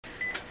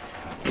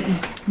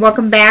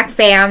Welcome back,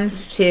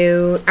 fams,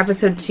 to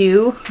episode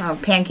 2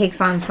 of Pancakes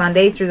on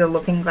Sunday through the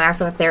looking glass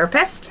of a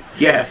therapist.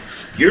 Yeah.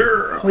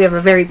 We have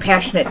a very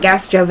passionate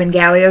guest, Joe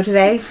Vingalio,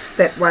 today,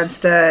 that wants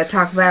to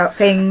talk about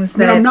things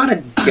that... I'm not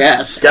a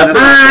guest.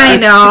 I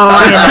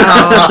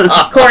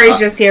know. Corey's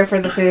just here for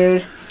the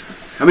food.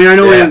 I mean, I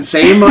know we didn't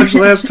say much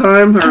last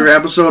time, or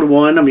episode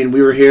 1. I mean,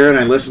 we were here and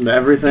I listened to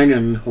everything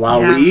and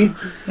wowee.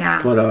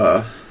 Yeah.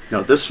 But,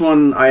 no, this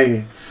one,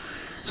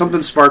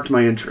 something sparked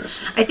my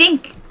interest. I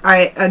think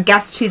a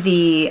guest to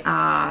the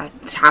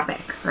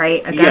topic,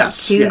 right? A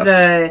guest to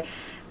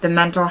the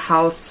mental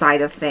health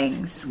side of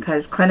things.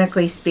 Because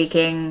clinically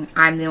speaking,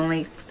 I'm the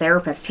only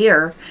therapist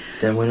here.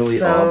 Then wouldn't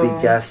we all be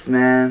guests,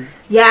 man?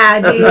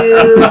 Yeah, dude.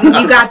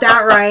 You got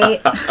that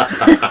right.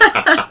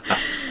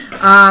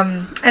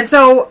 And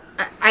so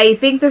I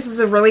think this is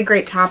a really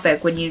great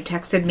topic. When you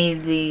texted me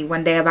the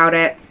one day about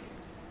it,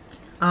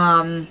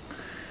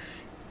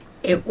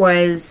 it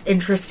was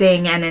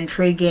interesting and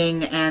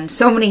intriguing, and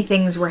so many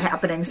things were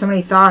happening. So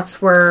many thoughts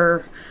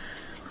were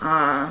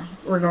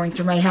going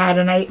through my head,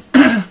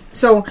 and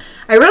so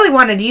I really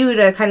wanted you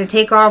to kind of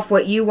take off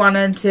what you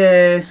wanted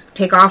to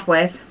take off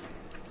with.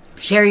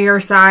 Share your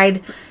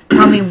side.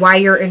 Tell me why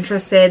you're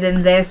interested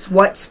in this.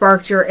 What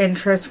sparked your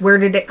interest? Where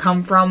did it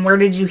come from? Where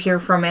did you hear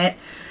from it?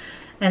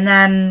 And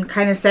then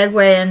kind of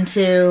segue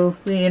into,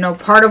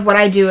 part of what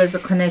I do as a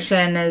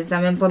clinician is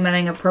I'm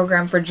implementing a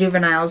program for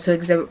juveniles who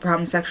exhibit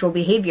problem sexual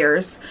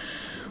behaviors.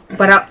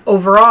 But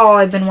overall,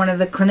 I've been one of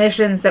the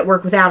clinicians that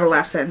work with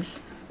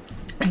adolescents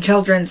and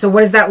children. So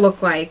what does that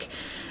look like?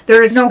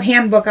 There is no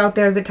handbook out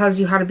there that tells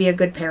you how to be a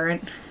good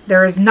parent.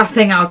 There is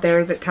nothing out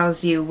there that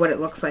tells you what it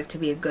looks like to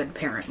be a good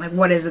parent. Like,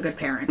 what is a good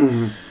parent?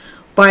 Mm-hmm.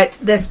 But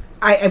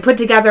I put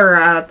together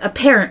a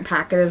parent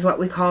packet, is what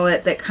we call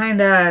it, that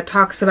kind of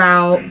talks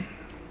about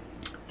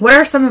what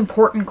are some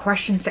important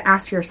questions to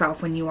ask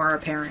yourself when you are a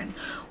parent?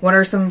 What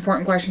are some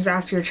important questions to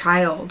ask your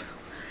child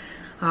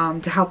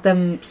to help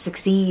them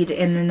succeed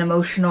in an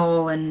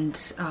emotional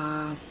and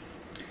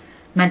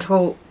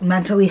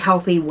mentally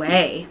healthy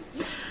way?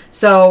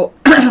 So,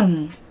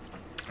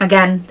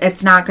 again,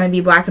 it's not going to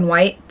be black and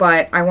white,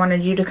 but I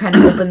wanted you to kind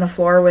of open the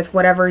floor with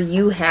whatever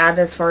you had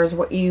as far as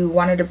what you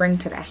wanted to bring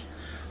today.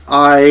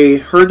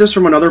 I heard this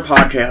from another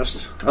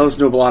podcast. I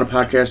listen to a lot of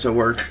podcasts at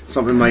work,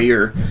 something in my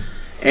ear.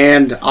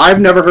 And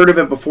I've never heard of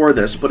it before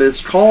this, but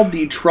it's called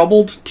the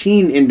troubled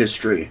teen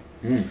industry.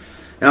 Mm.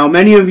 Now,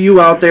 many of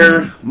you out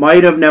there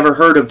might have never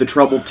heard of the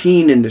troubled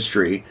teen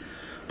industry,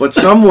 but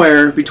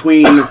somewhere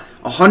between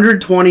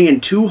 120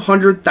 and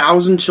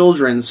 200,000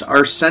 children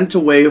are sent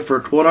away for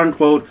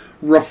quote-unquote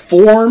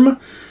reform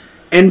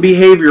and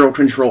behavioral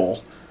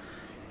control.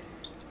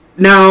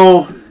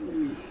 Now,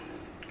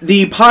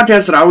 the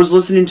podcast that I was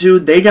listening to,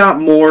 they got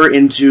more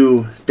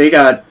into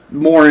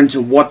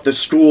what the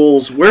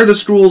schools, where the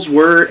schools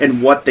were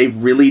and what they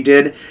really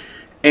did.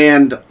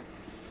 And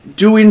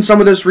doing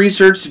some of this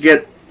research to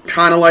get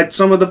kind of like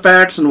some of the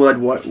facts and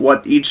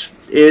what each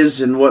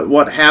is and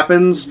what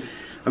happens.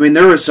 I mean,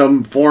 there were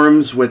some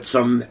forums with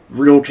some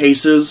real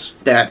cases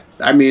that,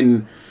 I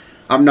mean,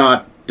 I'm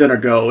not going to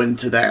go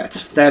into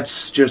that.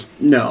 That's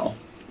just, no.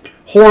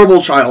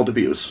 Horrible child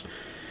abuse.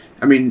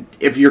 I mean,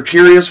 if you're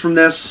curious from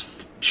this,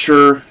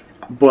 sure,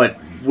 but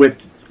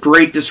with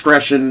great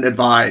discretion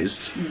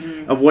advised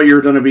of what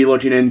you're going to be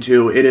looking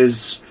into. It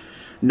is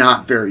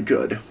not very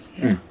good.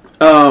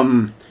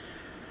 You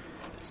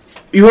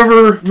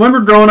ever remember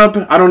growing up?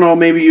 I don't know,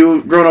 maybe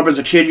you growing up as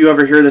a kid, you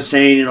ever hear the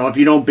saying, if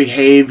you don't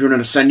behave, you're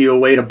going to send you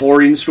away to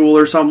boarding school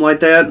or something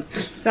like that?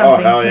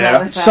 Something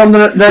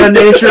that of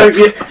nature.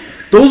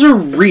 Those are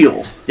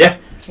real. Yeah.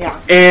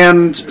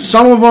 And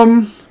some of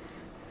them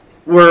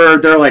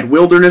they're like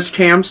wilderness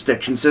camps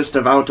that consist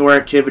of outdoor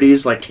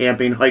activities like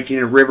camping, hiking,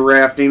 and river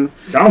rafting.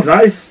 Sounds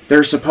nice.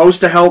 They're supposed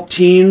to help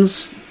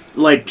teens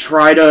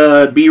try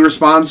to be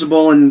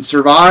responsible and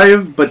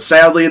survive, but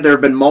sadly there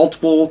have been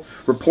multiple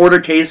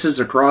reported cases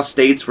across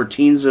states where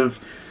teens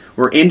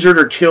were injured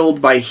or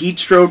killed by heat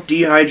stroke,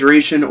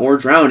 dehydration, or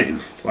drowning.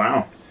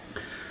 Wow.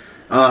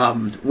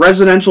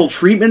 Residential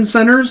treatment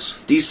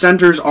centers. These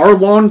centers are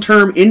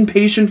long-term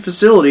inpatient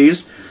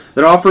facilities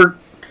that offer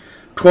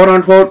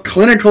quote-unquote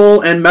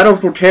clinical and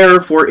medical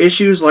care for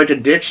issues like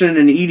addiction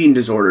and eating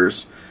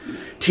disorders.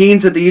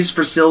 Teens at these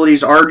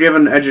facilities are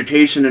given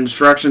education and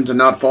instruction to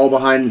not fall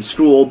behind in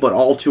school, but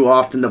all too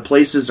often the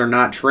places are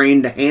not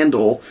trained to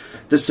handle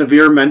the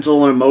severe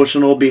mental and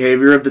emotional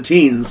behavior of the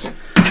teens.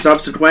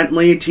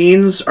 Subsequently,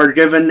 teens are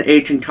given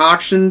a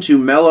concoction to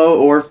mellow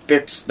or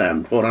fix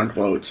them,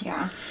 quote-unquote.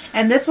 Yeah.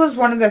 And this was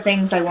one of the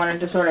things I wanted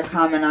to sort of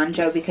comment on,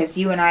 Joe, because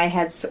you and I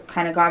had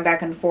kind of gone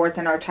back and forth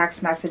in our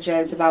text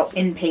messages about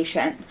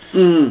inpatient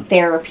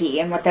therapy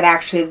and what that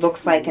actually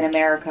looks like in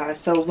America.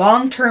 So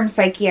long-term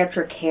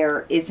psychiatric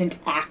care isn't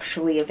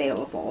actually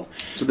available.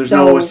 So there's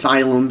no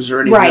asylums or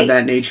anything of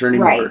that nature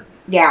anymore. Right.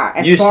 Yeah.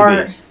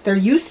 There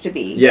used to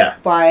be. Yeah.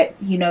 But,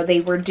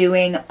 they were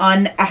doing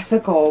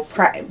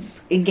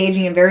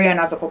engaging in very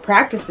unethical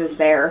practices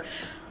there.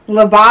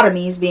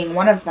 lobotomies being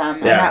one of them,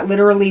 and Yeah. that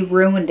literally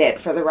ruined it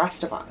for the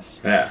rest of us.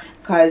 Yeah.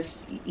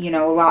 Because,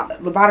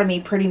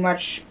 lobotomy pretty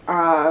much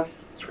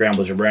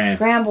Scrambles your brain.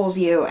 scrambles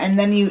you, and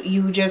then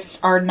you just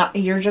are not,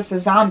 you're just a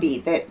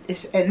zombie.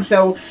 And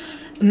so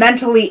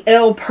mentally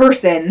ill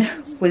person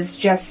was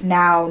just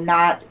now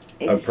not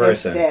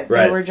existed.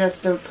 Right. They were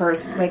just a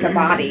person, like a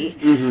body.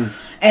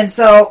 And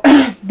so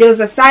those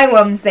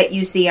asylums that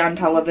you see on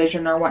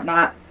television or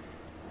whatnot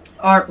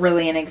aren't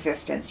really in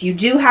existence. You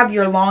do have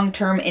your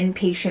long-term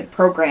inpatient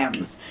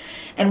programs.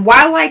 And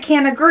while I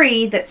can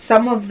agree that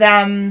some of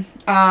them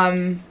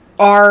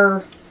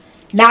are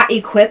not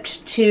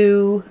equipped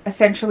to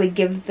essentially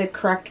give the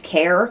correct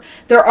care,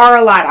 there are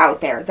a lot out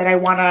there that I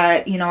want to,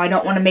 I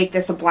don't want to make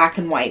this a black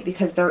and white,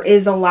 because there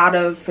is a lot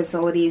of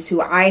facilities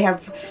who I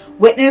have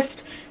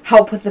witnessed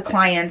help with the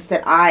clients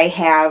that I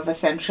have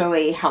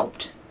essentially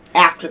helped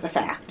after the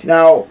fact.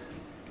 Now,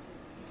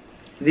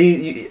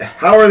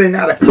 how are they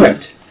not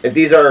equipped? If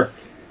these are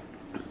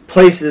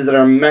places that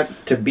are meant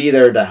to be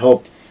there to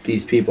help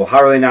these people, how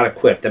are they not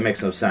equipped? That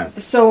makes no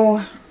sense.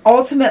 So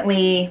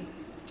ultimately,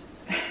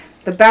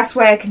 the best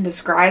way I can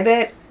describe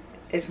it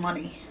is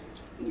money.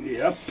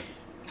 Yep.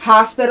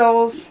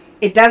 Hospitals,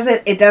 it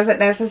doesn't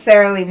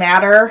necessarily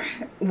matter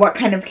what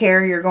kind of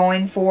care you're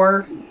going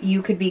for.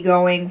 You could be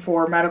going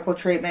for medical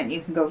treatment,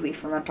 you can go be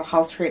for mental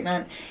health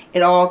treatment.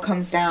 It all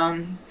comes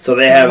down So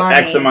they to have money.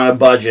 X amount of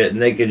budget,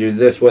 and they could do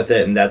this with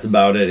it, and that's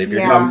about it. If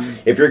you're Yeah.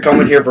 if you're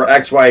coming here for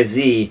X, Y,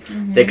 Z,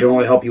 they can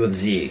only help you with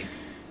Z.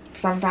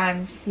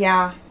 Sometimes,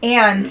 yeah.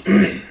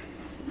 And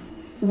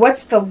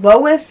what's the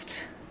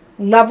lowest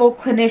level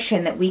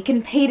clinician that we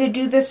can pay to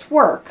do this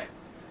work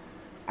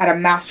at a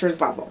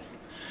master's level?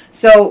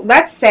 So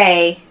let's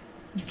say,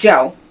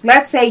 Joe,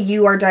 let's say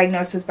you are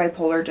diagnosed with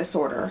bipolar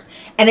disorder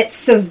and it's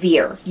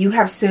severe. You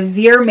have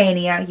severe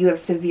mania, you have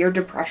severe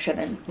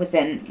depression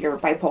within your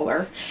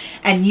bipolar,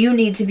 and you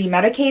need to be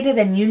medicated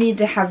and you need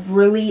to have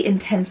really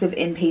intensive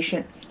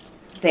inpatient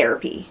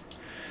therapy.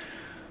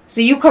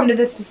 So you come to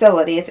this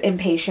facility, it's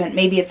inpatient,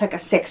 maybe it's like a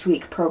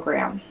 6-week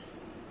program.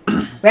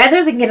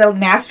 Rather than get a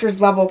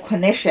master's level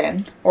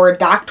clinician or a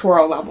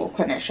doctoral level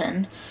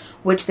clinician,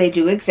 which they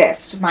do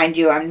exist, mind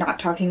you, I'm not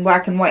talking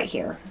black and white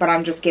here, but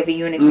I'm just giving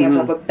you an example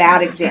of a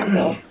bad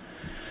example.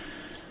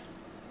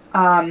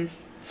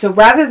 So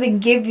rather than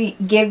give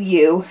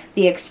you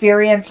the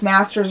experienced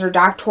master's or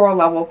doctoral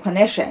level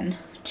clinician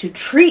to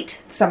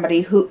treat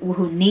somebody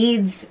who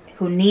needs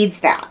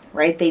that,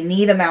 right? They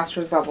need a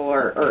master's level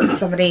or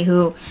somebody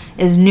who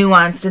is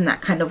nuanced in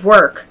that kind of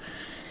work.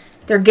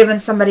 They're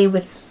given somebody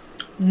with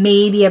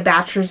maybe a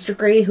bachelor's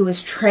degree who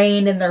is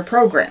trained in their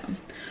program,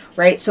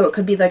 right? So it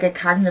could be like a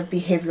cognitive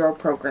behavioral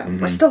program.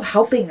 We're still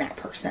helping that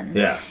person.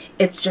 Yeah.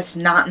 It's just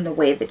not in the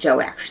way that Joe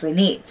actually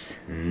needs.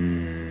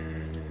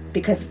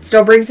 Because it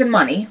still brings in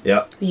money.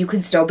 Yep. You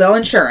can still bill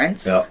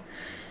insurance. Yep.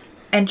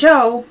 And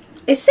Joe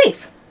is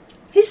safe.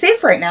 He's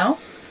safe right now.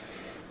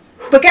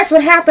 But guess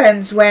what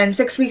happens when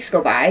 6 weeks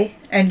go by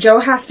and Joe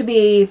has to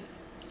be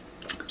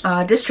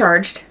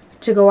discharged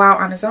to go out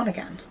on his own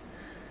again?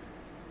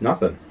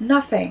 Nothing.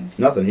 Nothing.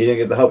 You didn't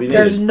get the help you needed.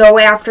 There's no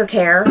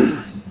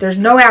aftercare. There's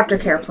no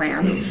aftercare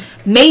plan.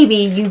 Maybe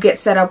you get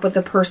set up with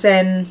a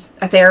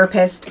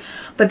therapist,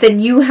 but then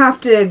you have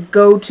to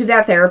go to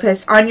that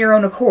therapist on your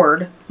own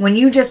accord when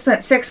you just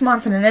spent 6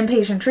 months in an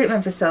inpatient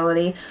treatment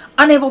facility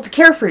unable to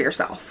care for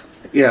yourself.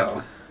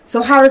 Yeah.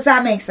 So how does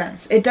that make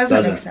sense? It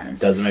doesn't make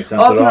sense. Doesn't make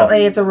sense at all.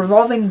 Ultimately, it's a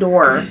revolving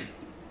door.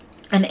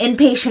 An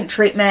inpatient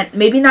treatment,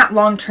 maybe not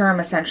long-term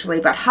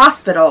essentially, but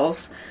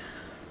hospitals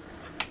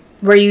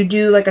where you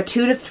do like a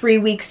 2 to 3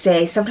 week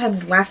stay,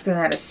 sometimes less than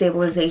that, a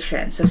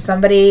stabilization. So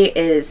somebody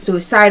is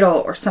suicidal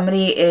or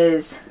somebody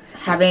is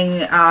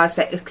having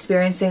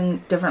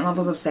experiencing different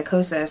levels of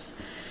psychosis.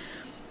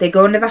 They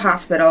go into the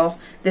hospital.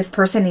 This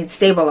person needs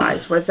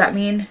stabilized. What does that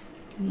mean?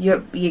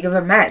 You give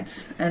them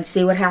meds and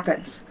see what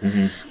happens.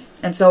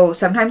 And so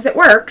sometimes it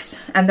works,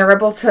 and they're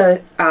able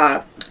to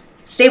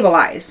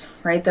stabilize,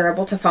 right? They're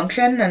able to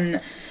function,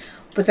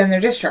 but then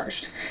they're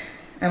discharged.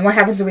 And what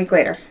happens a week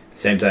later?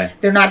 Same thing.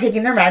 They're not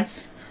taking their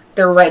meds.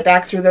 They're right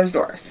back through those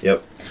doors.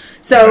 Yep.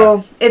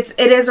 So it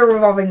is a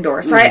revolving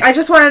door. So I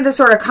just wanted to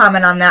sort of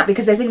comment on that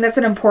because I think that's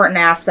an important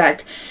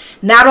aspect.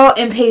 Not all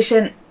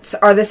inpatients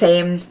are the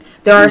same.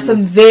 There are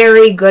some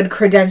very good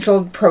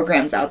credentialed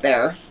programs out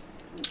there.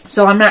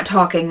 So I'm not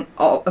talking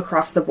all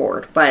across the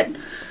board, but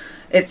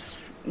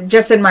it's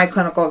just in my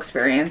clinical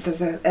experience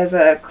as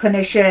a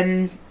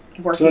clinician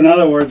working. So in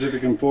other words, if you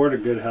can afford a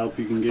good help,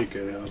 you can get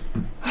good help.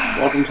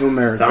 Welcome to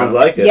America. Sounds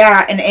like it.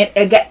 Yeah, and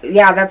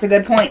that's a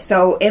good point.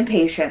 So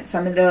inpatient,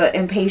 some of the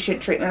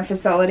inpatient treatment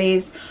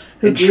facilities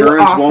who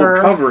Insurance do offer,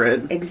 won't cover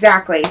it.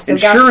 Exactly. So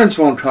Insurance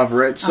won't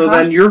cover it. So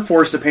then you're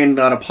forced to pay it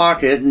out of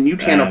pocket, and you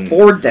can't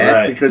afford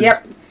that because.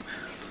 Yep.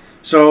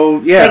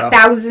 So yeah, like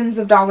thousands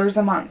of dollars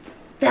a month.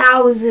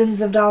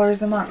 Thousands of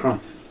dollars a month. Huh.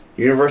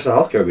 Universal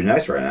healthcare would be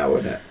nice right now,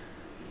 wouldn't it?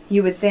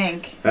 You would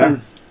think. Huh?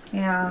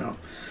 Yeah. No.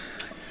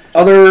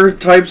 Other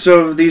types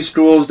of these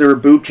schools, there were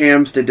boot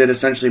camps that did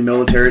essentially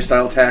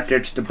military-style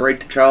tactics to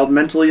break the child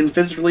mentally and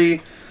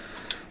physically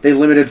They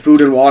limited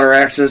food and water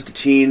access to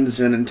teens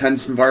and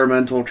intense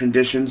environmental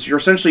conditions.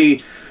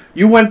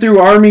 You went through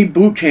Army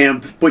boot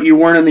camp, but you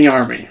weren't in the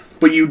Army.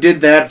 But you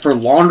did that for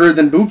longer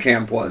than boot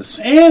camp was.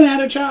 And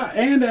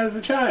as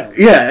a child.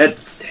 Yeah, at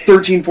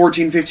 13,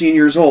 14, 15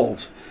 years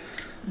old.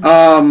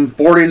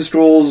 Boarding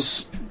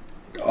schools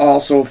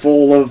also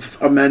full of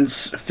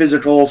immense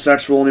physical,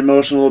 sexual, and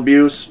emotional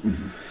abuse.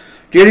 Mm-hmm.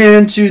 Getting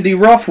into the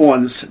rough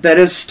ones, that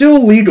is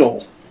still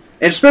legal,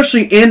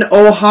 especially in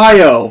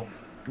Ohio.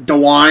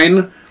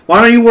 DeWine,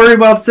 why don't you worry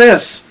about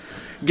this?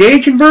 Gay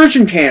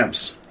conversion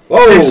camps. Whoa.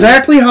 It's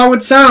exactly how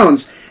it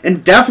sounds,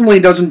 and definitely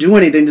doesn't do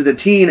anything to the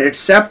teen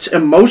except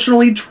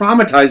emotionally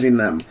traumatizing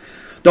them.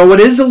 Though it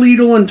is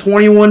illegal in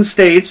 21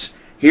 states,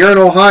 here in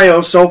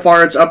Ohio, so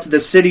far it's up to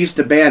the cities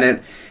to ban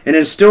it, and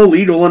it's still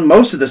legal in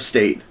most of the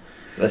state.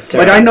 That's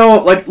terrible. Like, I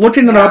know, like,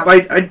 looking it up,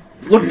 I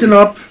looked it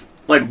up,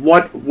 like,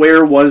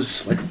 where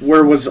was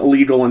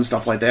illegal and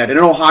stuff like that. And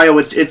in Ohio,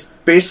 it's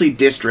basically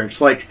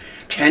districts. Like,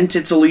 Kent,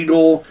 it's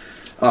illegal.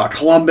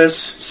 Columbus,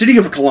 city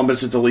of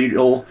Columbus, it's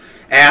illegal.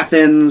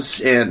 Athens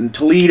and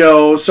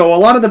Toledo. So a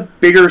lot of the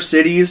bigger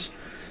cities,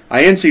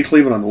 I didn't see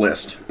Cleveland on the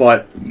list,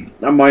 but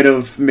I might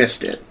have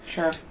missed it.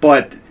 Sure.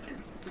 But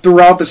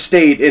throughout the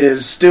state, it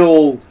is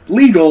still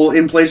legal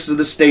in places of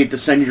the state to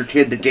send your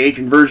kid to gay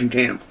conversion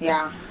camp.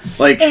 Yeah.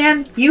 Like,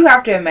 and you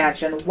have to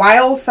imagine,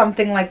 while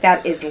something like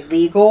that is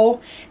legal,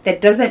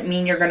 that doesn't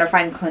mean you're going to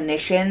find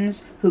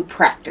clinicians who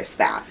practice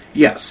that.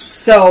 yes.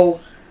 So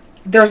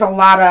there's a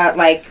lot of,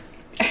 like,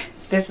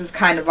 this is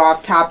kind of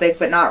off topic,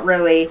 but not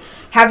really.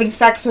 Having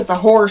sex with a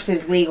horse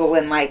is legal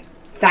in, like,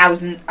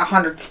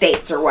 100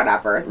 states or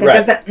whatever.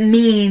 That doesn't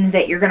mean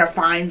that you're going to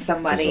find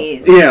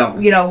somebody,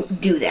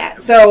 do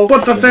that. So,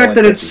 But the fact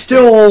that it's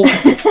still...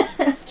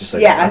 Just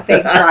like yeah,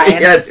 thanks,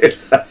 Ryan.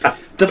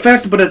 The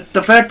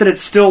fact that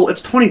it's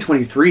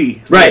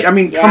 2023. Right. Like, I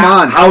mean, Yeah. come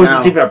on. How is now.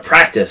 this even a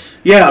practice?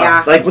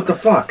 Yeah. Like, what the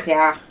fuck?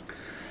 Yeah.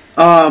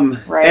 Right.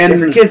 If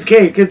your And kid's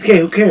gay,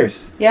 who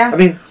cares? Yeah. I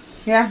mean,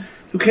 Yeah.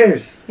 who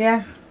cares?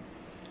 Yeah.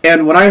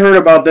 and when I heard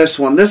about this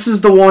one, this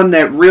is the one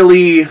that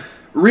really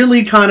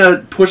kind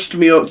of pushed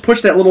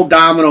that little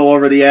domino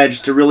over the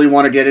edge to really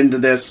want to get into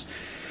this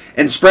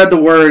and spread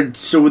the word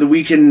so that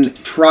we can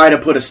try to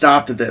put a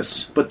stop to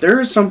this. But there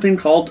is something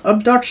called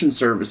abduction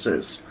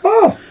services.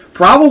 Oh.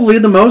 Probably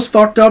the most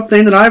fucked up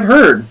thing that I've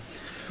heard.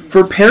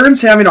 For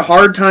parents having a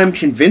hard time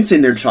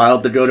convincing their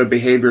child to go to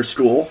behavior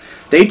school,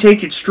 they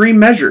take extreme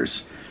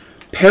measures.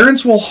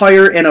 Parents will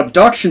hire an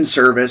abduction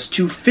service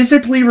to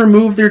physically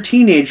remove their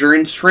teenager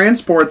and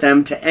transport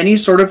them to any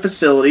sort of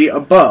facility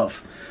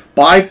above,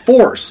 by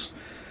force.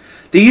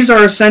 These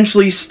are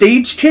essentially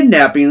staged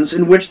kidnappings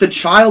in which the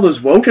child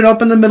is woken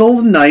up in the middle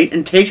of the night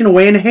and taken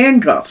away in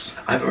handcuffs.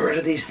 I've heard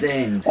of these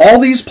things. All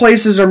these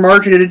places are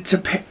marketed to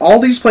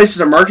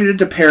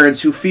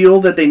parents who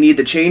feel that they need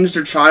to change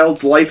their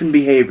child's life and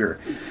behavior.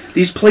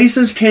 These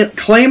places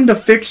claim to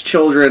fix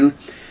children's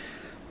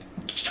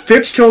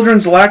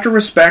lack of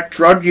respect,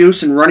 drug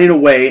use, and running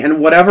away,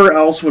 and whatever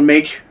else would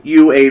make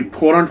you a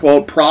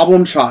quote-unquote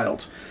problem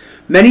child.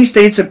 Many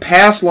states have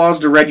passed laws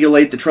to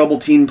regulate the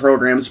troubled teen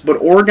programs, but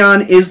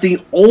Oregon is the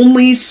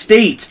only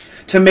state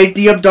to make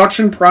the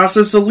abduction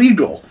process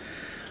illegal.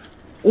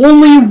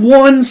 Only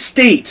one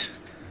state.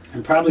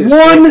 And probably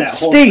One that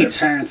holds their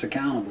state. parents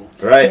accountable.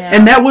 Right. Yeah.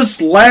 And that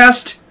was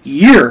last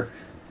year.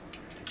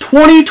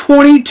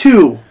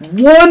 2022.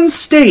 One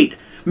state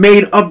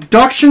made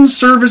abduction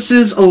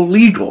services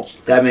illegal.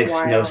 That makes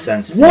no wild.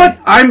 sense. to What?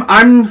 me.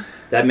 I'm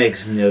That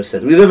makes no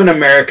sense. We live in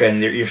America,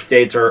 and your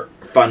states are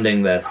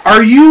funding this.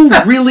 Are you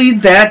really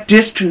that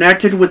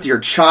disconnected with your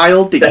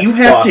child that That's you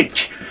have fucked.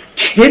 to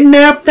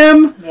kidnap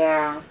them?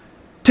 Yeah.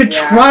 To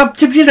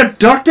to get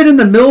abducted in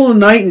the middle of the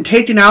night and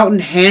taken out in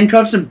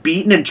handcuffs and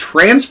beaten and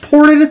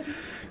transported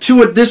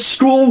to this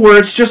school where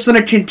it's just going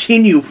to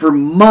continue for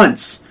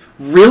months?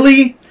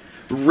 Really?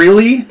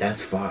 Really?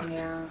 That's fucked.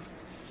 Yeah.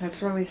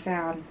 That's really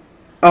sad.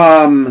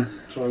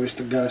 That's why we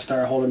still got to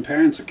start holding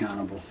parents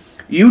accountable.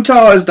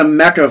 Utah is the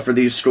mecca for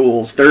these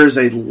schools. There's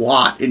a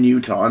lot in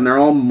Utah, and they're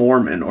all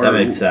Mormon or That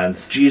makes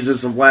sense.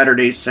 Jesus of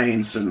Latter-day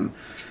Saints. And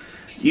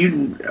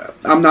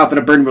I'm not going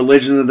to bring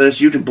religion into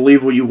this. You can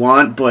believe what you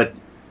want, but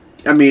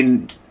I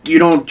mean, you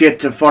don't get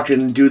to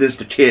fucking do this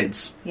to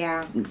kids.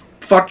 Yeah.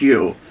 Fuck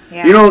you.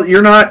 Yeah. You know,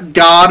 you're not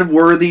God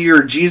worthy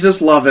or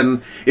Jesus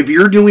loving if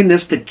you're doing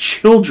this to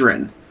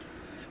children.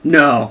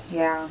 No.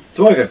 Yeah. It's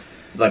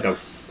like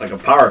a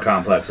power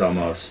complex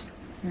almost.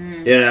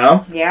 You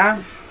know?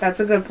 Yeah. That's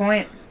a good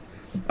point.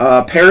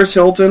 Paris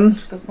Hilton.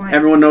 Good point.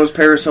 Everyone knows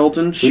Paris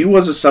Hilton. She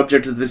was a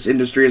subject of this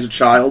industry as a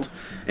child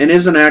and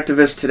is an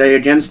activist today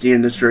against the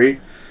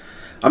industry.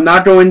 I'm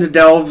not going to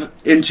delve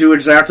into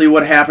exactly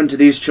what happened to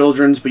these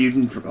children, but you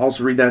can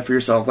also read that for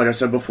yourself, like I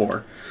said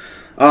before.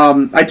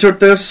 I took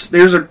this.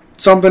 There's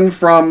something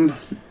from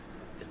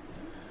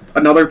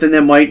another thing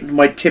that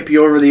might tip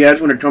you over the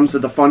edge when it comes to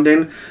the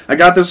funding. I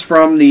got this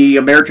from the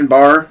American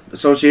Bar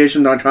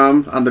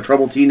Association.com on the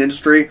troubled teen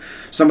industry.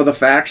 Some of the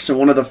facts, and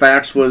one of the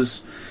facts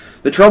was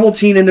The troubled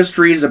teen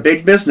industry is a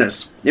big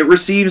business. It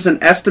receives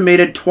an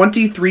estimated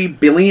 $23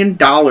 billion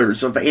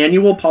of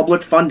annual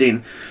public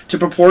funding to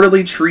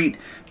purportedly treat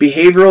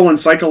behavioral and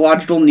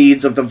psychological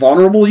needs of the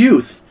vulnerable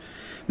youth.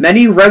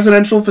 Many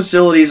residential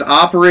facilities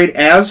operate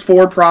as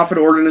for-profit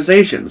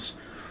organizations.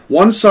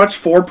 One such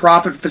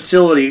for-profit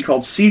facility,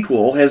 called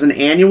Sequel, has an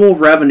annual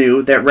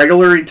revenue that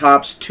regularly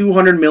tops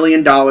 $200 million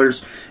in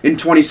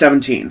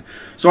 2017.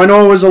 So I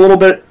know it was a little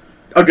bit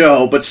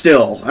ago, but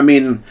still, I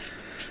mean,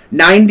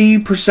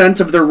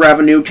 90% of their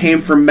revenue came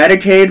from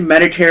Medicaid,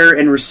 Medicare,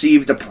 and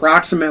received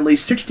approximately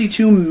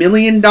 $62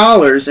 million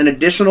in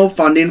additional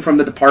funding from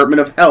the Department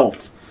of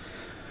Health.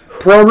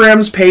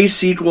 Programs pay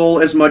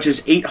Sequel as much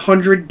as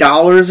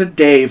 $800 a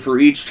day for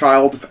each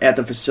child at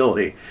the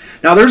facility.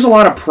 Now, there's a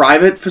lot of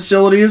private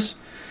facilities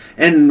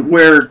and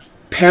where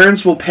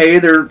parents will pay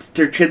their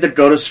kid to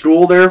go to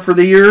school there for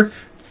the year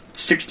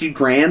 $60,000.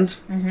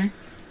 Mm-hmm.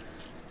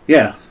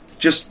 Yeah,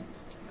 just...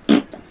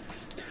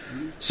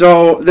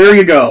 So, there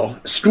you go.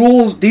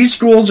 These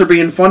schools are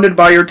being funded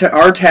by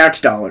our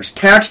tax dollars.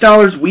 Tax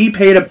dollars we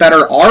pay to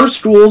better our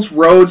schools,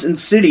 roads, and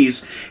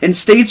cities, and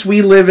states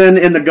we live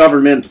in the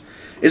government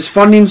is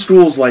funding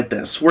schools like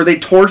this, where they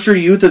torture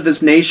youth of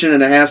this nation,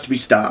 and it has to be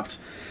stopped.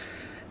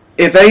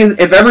 If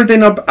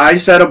everything I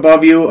said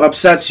above you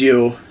upsets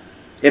you,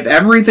 if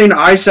everything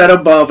I said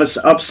above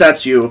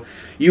upsets you,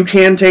 you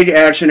can take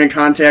action and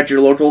contact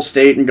your local,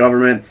 state, and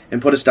government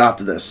and put a stop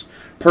to this.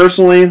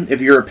 Personally, if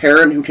you're a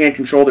parent who can't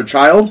control their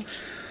child,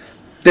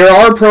 there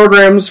are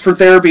programs for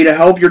therapy to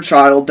help your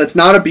child that's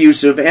not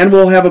abusive and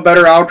will have a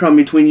better outcome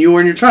between you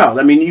and your child.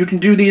 I mean, you can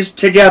do these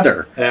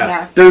together. Yeah.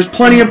 Yes. There's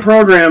plenty of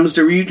programs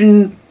where you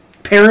can,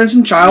 parents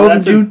and child,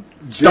 can do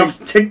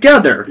stuff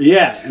together.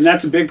 Yeah, and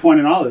that's a big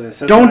point in all of this.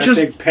 That's why I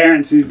think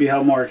parents need to be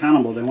held more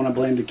accountable. They want to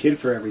blame the kid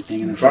for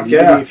everything, and it's like,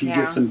 maybe if you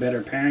get some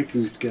better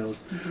parenting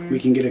skills, we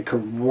can get a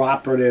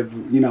cooperative,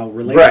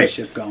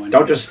 relationship going.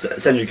 Don't just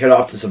send your kid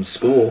off to some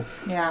school.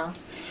 Yeah.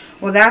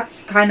 Well,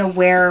 that's kind of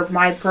where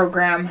my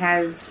program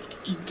has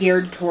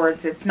geared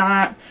towards. It's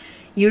not...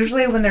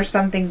 Usually when there's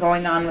something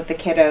going on with the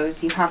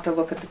kiddos, you have to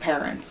look at the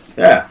parents.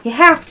 Yeah. You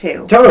have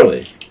to.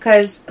 Totally.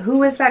 Because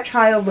who is that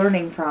child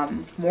learning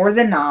from? More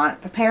than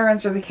not, the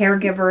parents or the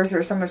caregivers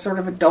or some sort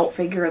of adult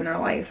figure in their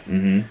life.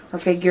 Mm-hmm. Or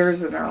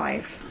figures in their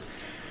life.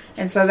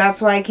 And so that's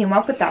why I came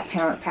up with that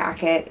parent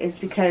packet, is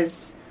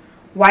because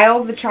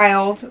while the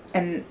child...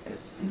 and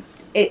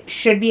it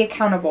should be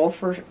accountable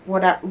for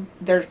what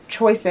their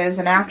choices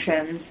and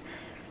actions.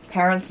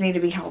 Parents need to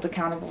be held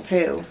accountable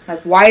too.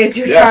 Like, why is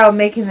your child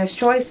making this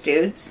choice,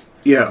 dudes?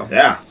 Yeah.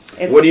 Yeah.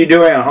 What are you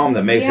doing at home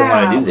that makes them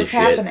want to do this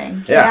shit?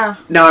 Happening? Yeah.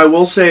 Now, I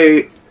will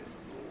say,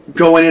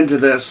 going into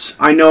this,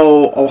 I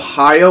know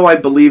Ohio, I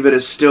believe it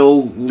is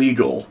still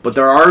legal, but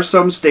there are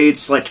some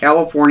states like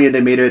California.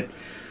 They made it.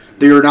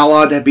 You're not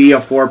allowed to be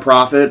a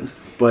for-profit,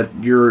 but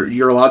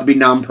you're allowed to be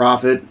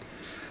non-profit.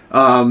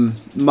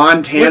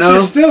 Montana,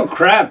 which is still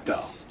crap,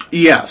 though.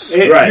 Yes,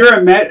 right. You're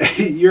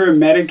a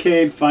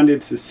Medicaid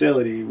funded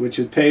facility, which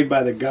is paid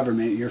by the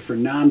government. You're for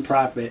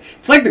non-profit.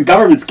 It's like the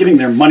government's getting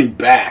their money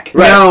back.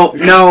 Right.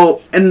 Now,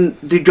 and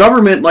the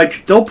government,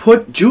 like, they'll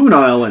put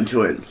juvenile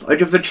into it.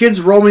 Like, if the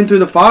kid's roaming through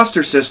the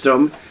foster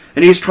system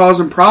and he's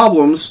causing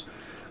problems,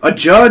 a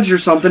judge or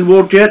something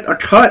will get a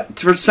cut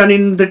for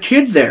sending the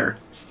kid there.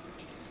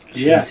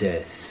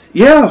 Jesus.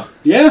 Yeah.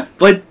 Yeah.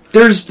 Like,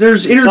 there's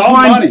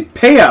intertwined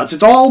payouts.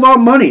 It's all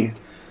about money.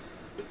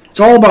 It's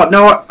all about...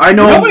 Now, I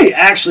know... Nobody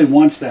actually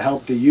wants to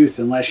help the youth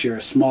unless you're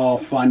a small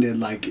funded,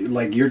 like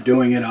you're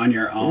doing it on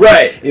your own.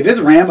 Right. If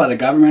it's ran by the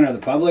government or the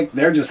public,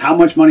 they're just, how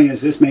much money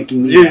is this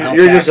making me?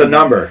 You're just a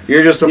number.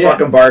 You're just a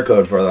fucking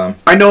barcode for them.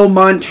 I know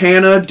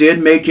Montana did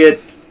make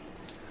it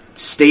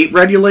state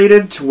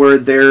regulated to where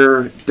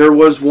there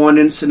was one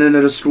incident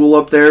at a school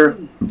up there.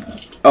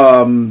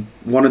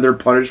 One of their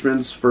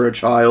punishments for a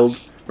child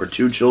or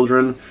two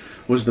children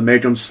was to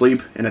make them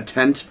sleep in a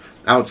tent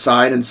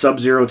outside in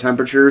sub-zero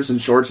temperatures in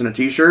shorts and a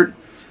t-shirt.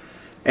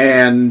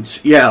 And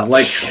yeah,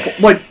 like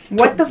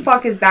what the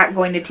fuck is that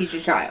going to teach a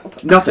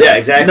child? Nothing. Yeah,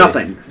 exactly.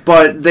 Nothing.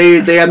 But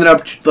they ended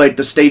up, like,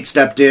 the state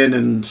stepped in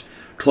and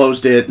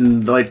closed it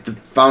and, like,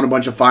 found a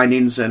bunch of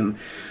findings, and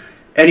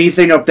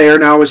anything up there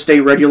now is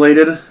state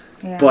regulated.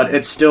 Yeah. But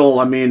it's still,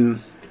 I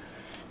mean,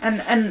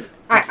 and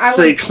I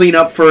so they clean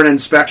up for an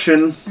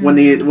inspection when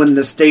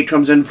the state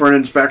comes in for an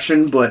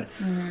inspection, but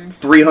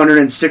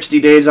 360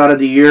 days out of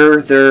the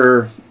year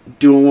they're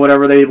doing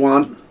whatever they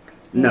want.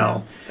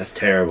 No, that's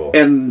terrible.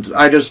 And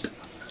I just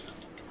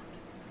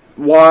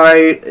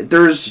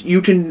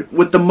you can,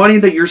 with the money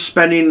that you're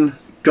spending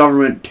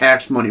government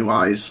tax money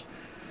wise,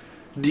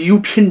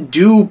 you can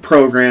do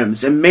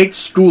programs and make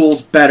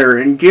schools better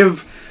and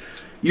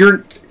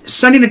you're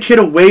sending a kid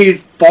away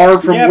far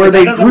from where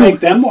they grew.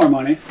 Make them more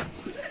money.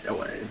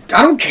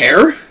 I don't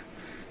care.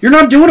 You're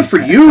not doing it for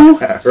you.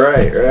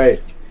 Right.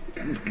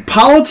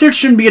 Politics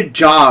shouldn't be a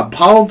job.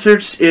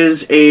 Politics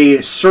is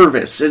a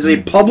service. Is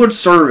a public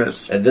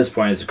service. At this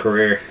point, it's a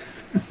career.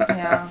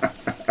 Yeah.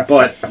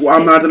 But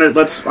I'm not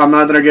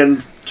gonna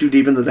get too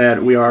deep into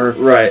that. We are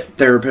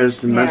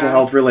therapists and mental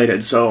health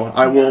related. So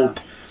I will.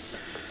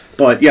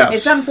 But yes.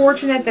 It's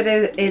unfortunate that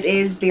it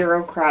is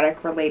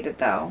bureaucratic related,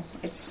 though.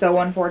 It's so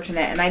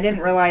unfortunate. And I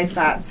didn't realize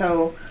that.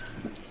 So,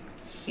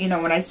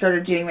 when I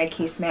started doing my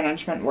case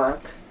management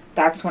work,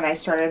 that's when I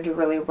started to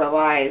really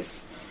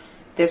realize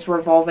this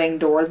revolving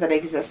door that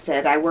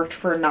existed. I worked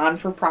for a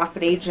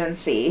non-for-profit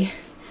agency.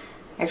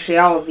 Actually,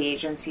 all of the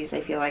agencies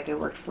I feel like I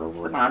worked for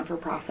were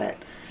non-for-profit.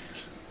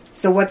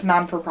 So what's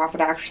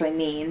non-for-profit actually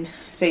mean?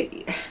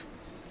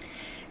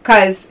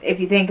 Because if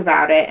you think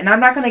about it, and I'm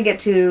not going to get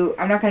too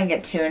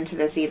into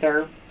this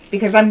either,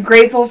 because I'm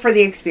grateful for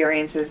the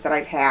experiences that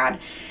I've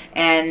had,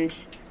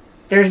 and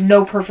there's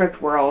no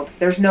perfect world.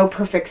 There's no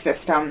perfect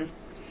system.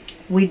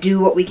 We do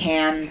what we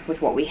can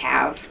with what we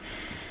have.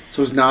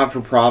 So it's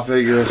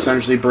not-for-profit, you're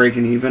essentially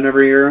breaking even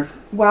every year?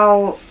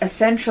 Well,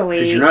 essentially...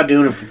 Because you're not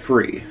doing it for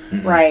free.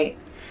 Right.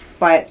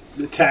 But...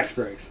 The tax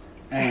breaks.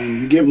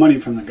 And you get money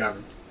from the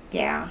government.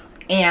 Yeah.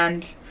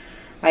 And,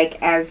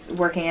 as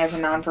working as a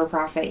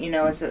non-for-profit,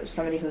 as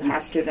somebody who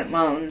has student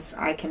loans,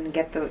 I can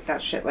get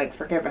that shit,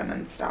 forgiven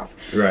and stuff.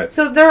 Right.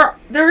 So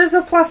there is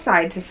a plus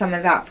side to some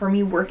of that for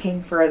me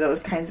working for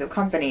those kinds of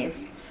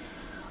companies.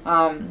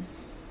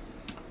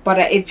 But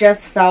it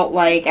just felt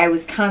like I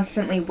was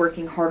constantly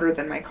working harder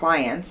than my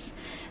clients.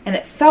 And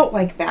it felt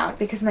like that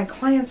because my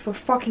clients were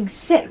fucking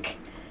sick.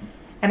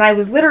 And I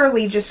was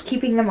literally just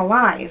keeping them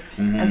alive.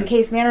 Mm-hmm. As a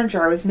case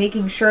manager, I was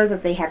making sure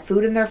that they had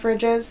food in their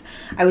fridges.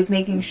 I was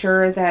making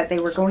sure that they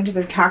were going to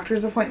their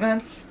doctor's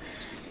appointments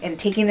and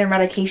taking their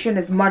medication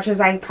as much as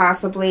I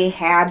possibly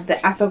had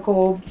the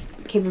ethical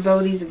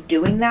capabilities of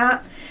doing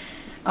that.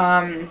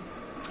 I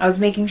was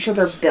making sure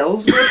their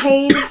bills were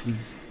paid.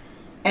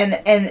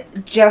 And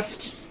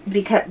just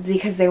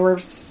because they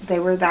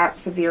were that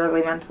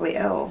severely mentally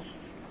ill.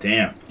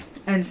 Damn.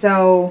 And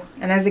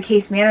as a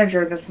case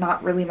manager, that's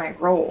not really my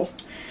role.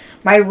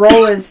 My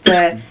role is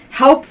to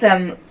help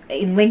them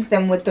and link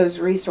them with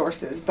those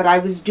resources. But I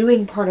was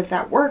doing part of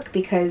that work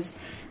because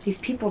these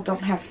people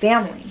don't have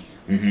family,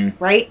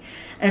 right?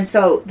 And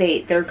so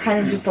they're kind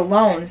of just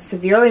alone,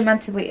 severely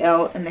mentally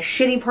ill in the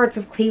shitty parts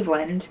of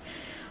Cleveland,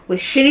 with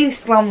shitty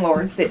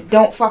slumlords that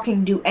don't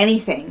fucking do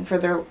anything for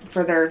their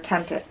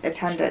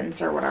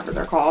attendance or whatever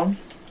they're called.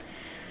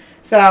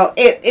 So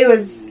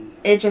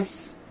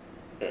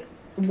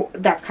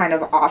that's kind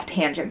of off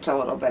tangent a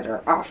little bit,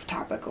 or off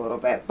topic a little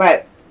bit,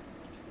 but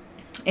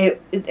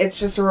it's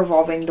just a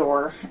revolving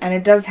door, and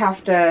it does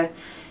have to,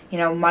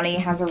 money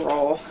has a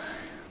role,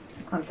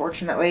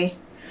 unfortunately.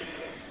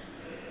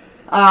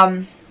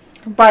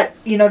 But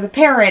the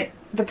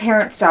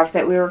parent stuff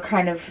that we were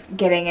kind of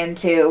getting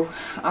into,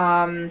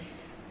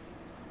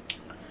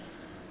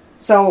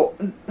 so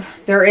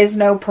there is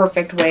no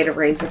perfect way to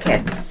raise a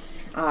kid,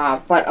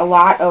 but a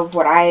lot of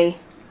what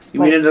You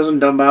mean it doesn't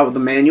dump out with the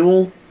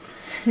manual?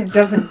 It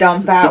doesn't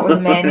dump out with a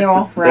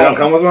manual, right? They don't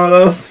come with one of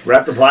those?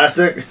 Wrapped in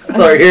plastic?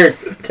 Like, here,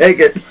 take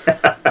it.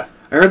 I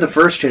heard the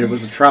first kid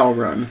was a trial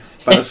run.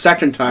 By the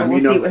second time, we'll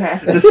see what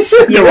happens.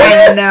 You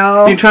kind of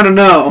know. You kind of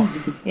know.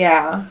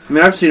 Yeah. I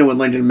mean, I've seen it with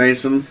Lincoln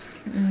Mason.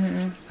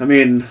 Mm-hmm. I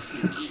mean,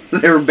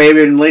 they were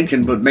babying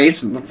Lincoln, but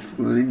Mason, he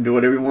can do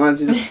whatever he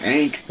wants. He's a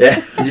tank.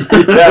 Yeah.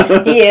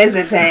 He is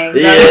a tank.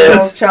 He That's is. a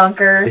little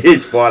chunker.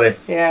 He's funny.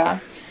 Yeah.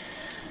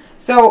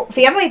 So,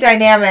 family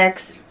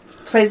dynamics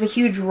plays a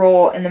huge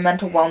role in the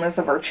mental wellness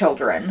of our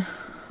children.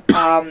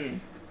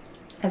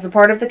 As a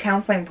part of the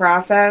counseling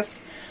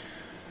process,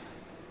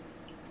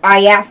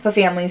 I ask the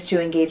families to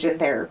engage in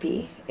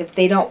therapy. If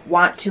they don't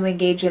want to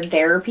engage in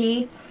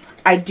therapy,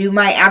 I do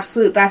my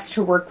absolute best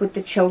to work with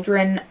the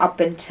children up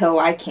until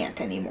I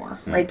can't anymore.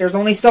 Right? There's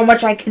only so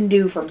much I can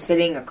do from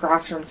sitting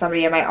across from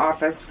somebody in my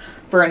office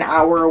for an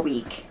hour a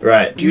week.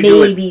 Right.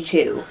 Maybe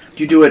two.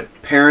 Do you do it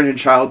parent and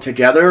child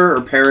together,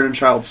 or parent and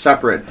child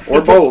separate,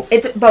 or both?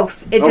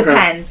 Both. It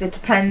depends. It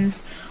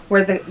depends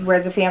where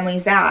the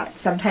family's at.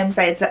 Sometimes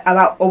it's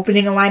about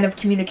opening a line of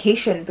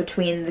communication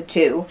between the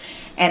two,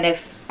 and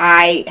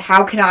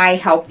how can I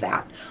help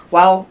that?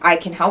 Well, I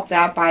can help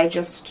that by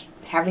just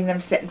having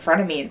them sit in front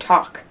of me and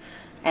talk,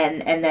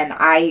 and then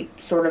I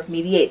sort of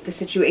mediate the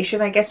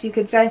situation, I guess you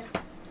could say.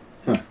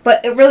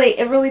 But it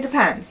really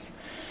depends.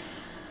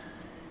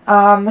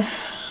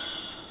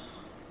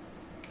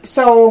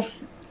 So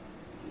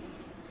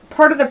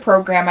part of the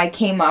program, I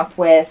came up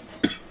with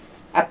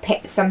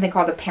something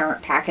called a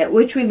parent packet,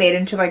 which we made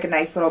into like a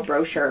nice little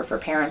brochure for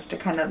parents to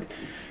kind of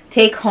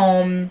take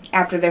home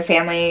after their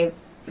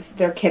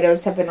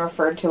kiddos have been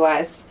referred to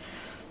us.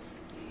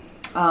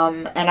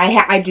 And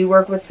I do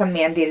work with some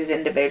mandated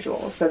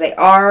individuals. So they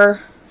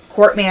are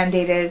court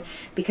mandated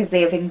because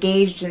they have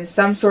engaged in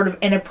some sort of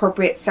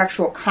inappropriate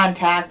sexual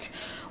contact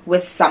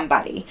with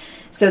somebody.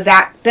 So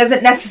that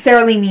doesn't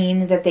necessarily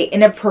mean that they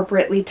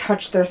inappropriately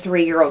touched their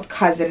 3-year-old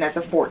cousin as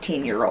a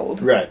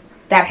 14-year-old. Right.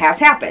 That has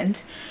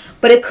happened.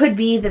 But it could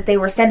be that they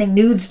were sending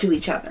nudes to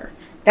each other.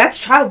 That's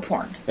child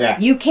porn. Yeah.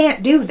 You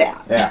can't do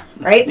that. Yeah.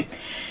 Right?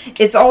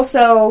 It's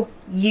also,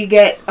 you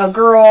get a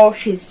girl,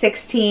 she's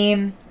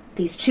 16,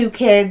 these two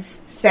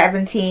kids,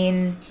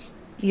 17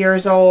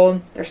 years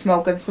old, they're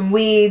smoking some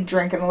weed,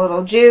 drinking a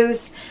little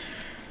juice,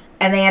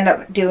 and they end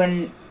up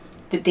doing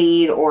the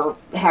deed or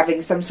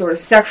having some sort of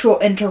sexual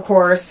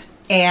intercourse,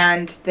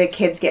 and the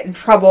kids get in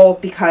trouble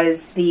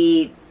because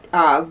the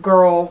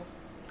girl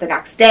the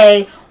next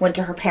day went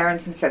to her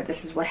parents and said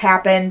this is what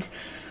happened,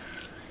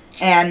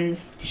 and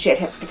shit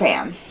hits the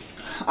fan.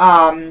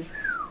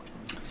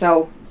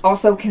 So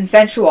also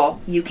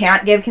consensual. You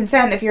can't give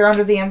consent if you're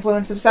under the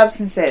influence of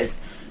substances.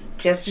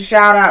 Just a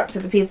shout out to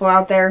the people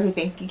out there who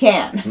think you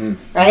can,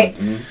 right?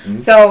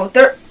 So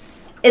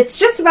it's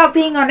just about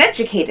being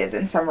uneducated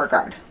in some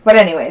regard. But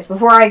anyways,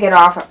 before I get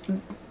off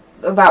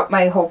about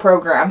my whole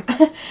program,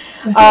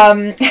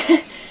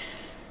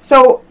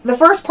 so the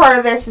first part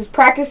of this is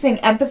practicing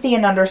empathy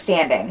and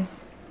understanding.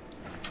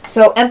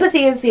 So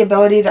empathy is the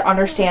ability to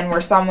understand where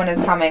someone is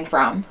coming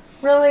from.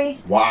 Really?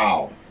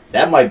 Wow.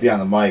 That might be on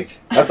the mic.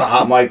 That's a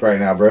hot mic right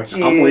now, bro.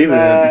 Jesus. I'm leaving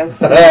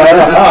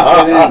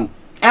it.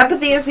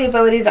 Empathy is the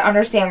ability to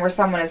understand where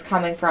someone is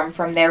coming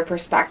from their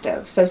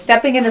perspective. So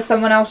stepping into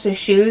someone else's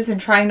shoes and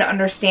trying to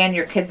understand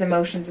your kid's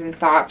emotions and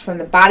thoughts from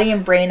the body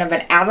and brain of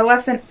an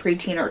adolescent,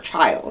 preteen, or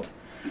child.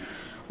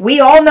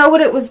 We all know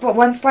what it was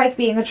once like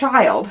being a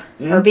child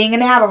or being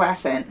an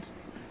adolescent,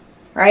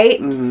 right?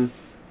 Mm-hmm.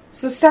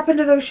 So step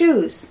into those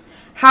shoes.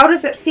 How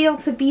does it feel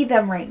to be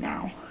them right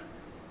now?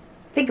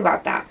 Think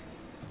about that.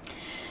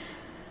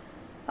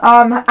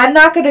 I'm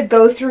not going to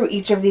go through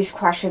each of these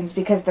questions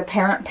because the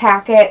parent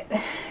packet,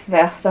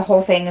 the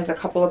whole thing is a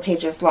couple of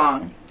pages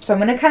long. So I'm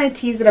going to kind of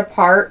tease it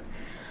apart.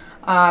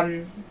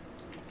 So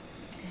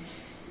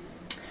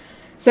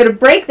to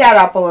break that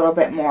up a little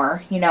bit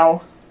more,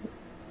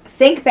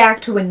 think back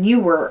to when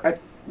you were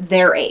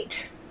their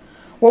age.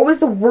 What was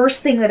the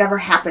worst thing that ever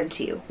happened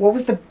to you? What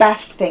was the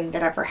best thing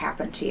that ever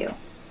happened to you?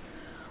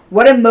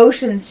 What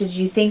emotions did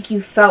you think you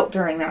felt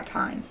during that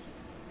time?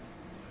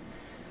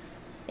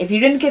 If you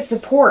didn't get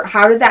support,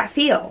 how did that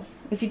feel?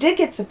 If you did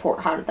get support,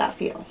 how did that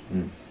feel?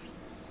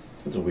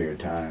 It's a weird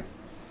time.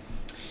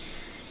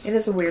 It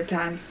is a weird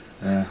time.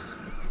 Yeah.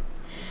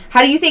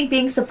 How do you think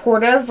being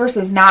supportive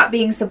versus not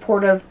being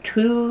supportive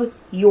to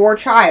your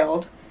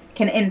child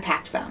can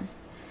impact them?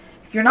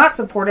 If you're not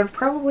supportive,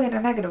 probably in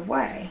a negative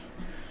way.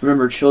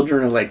 Remember,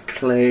 children are like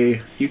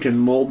clay. You can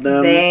mold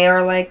them. They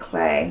are like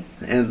clay.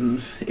 And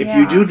if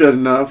you do good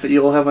enough,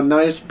 you'll have a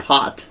nice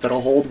pot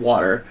that'll hold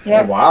water.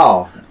 Yep. Oh,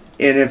 wow.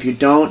 And if you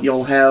don't,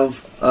 you'll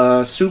have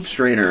a soup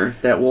strainer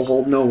that will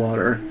hold no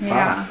water.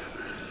 Yeah.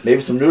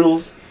 Maybe some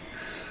noodles.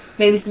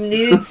 Maybe some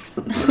nudes.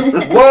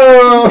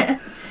 Whoa!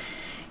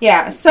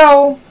 Yeah,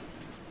 so,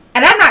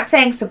 and I'm not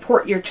saying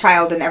support your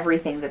child in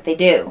everything that they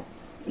do.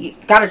 You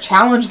gotta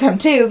challenge them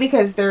too,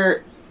 because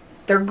they're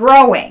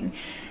growing.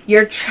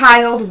 Your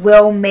child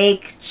will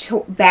make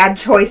bad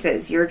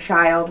choices. Your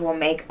child will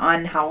make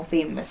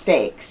unhealthy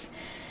mistakes.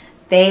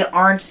 That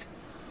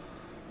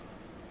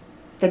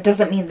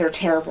doesn't mean they're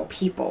terrible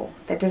people.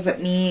 That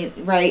doesn't mean,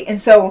 right?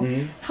 And so,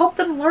 help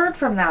them learn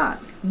from that.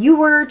 You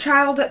were a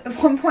child at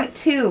one point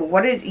too.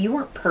 You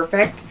weren't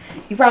perfect.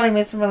 You probably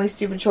made some really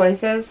stupid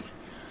choices.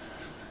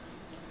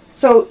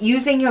 So,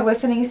 using your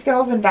listening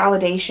skills and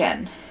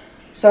validation.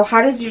 So,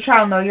 how does your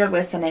child know you're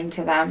listening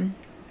to them?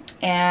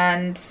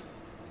 And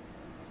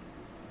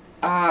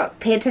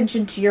pay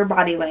attention to your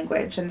body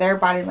language and their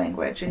body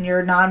language and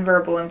your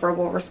nonverbal and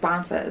verbal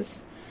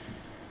responses.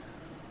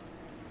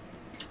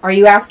 Are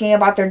you asking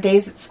about their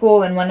days at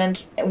school and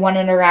what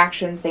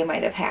interactions they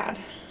might have had?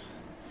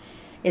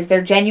 Is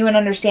there genuine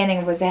understanding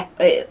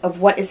of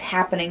what is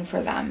happening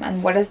for them,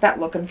 and what does that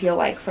look and feel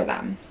like for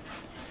them?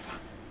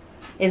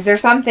 If there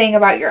is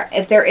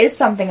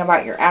something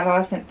about your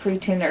adolescent,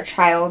 preteen, or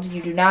child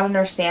you do not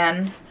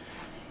understand,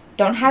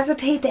 don't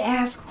hesitate to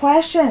ask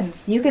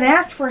questions. You can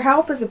ask for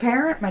help as a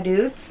parent, my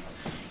dudes.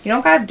 You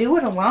don't got to do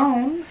it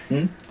alone.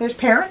 There's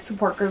parent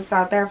support groups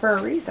out there for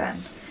a reason.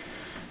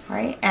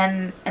 Right?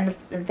 And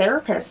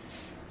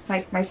therapists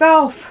like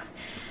myself.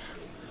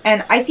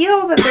 And I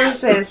feel that there's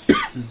this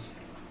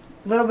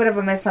little bit of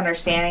a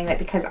misunderstanding that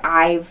because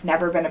I've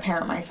never been a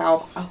parent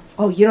myself,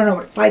 oh, you don't know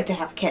what it's like to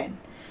have a kid.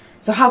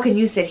 So how can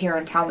you sit here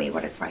and tell me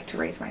what it's like to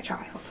raise my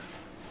child?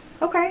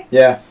 Okay.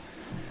 Yeah.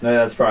 No,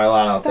 that's probably a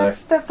lot out there.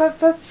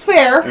 That's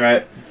fair.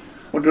 Right.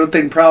 Well, good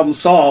thing, problem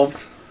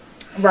solved.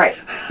 Right.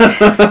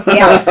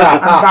 Yeah.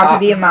 I'm about to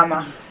be a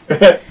mama.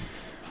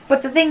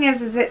 But the thing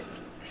is that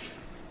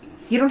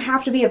you don't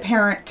have to be a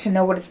parent to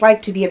know what it's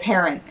like to be a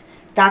parent.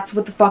 That's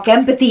what the fuck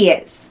empathy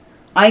is.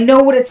 I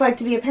know what it's like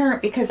to be a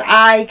parent because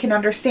I can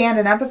understand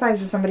and empathize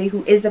with somebody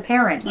who is a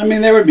parent. I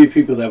mean, there would be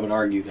people that would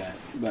argue that,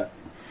 but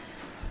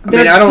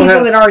there's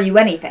people that argue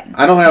anything.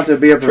 I don't have to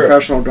be a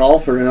professional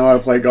golfer to know how to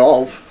play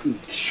golf.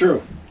 It's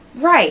true.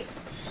 Right.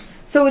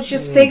 So it's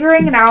just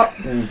figuring it out.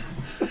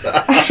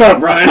 Shut up,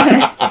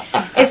 Brian.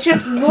 It's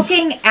just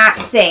looking at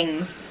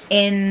things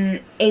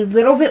in a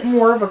little bit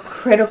more of a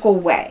critical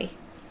way.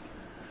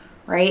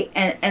 Right?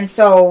 And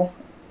so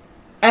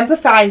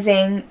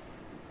empathizing,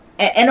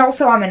 and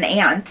also I'm an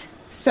aunt,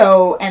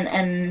 so,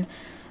 and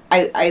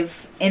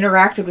I've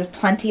interacted with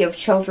plenty of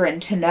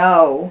children to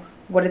know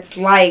what it's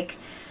like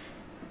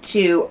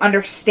to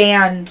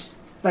understand,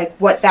 like,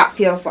 what that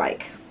feels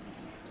like.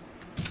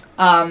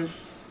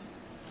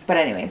 But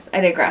anyways,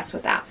 I digress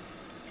with that.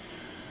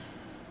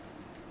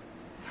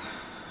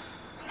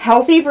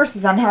 Healthy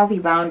versus unhealthy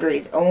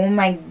boundaries. Oh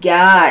my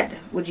God.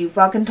 Would you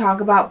fucking talk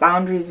about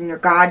boundaries in your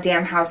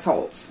goddamn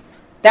households?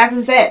 That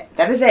is it.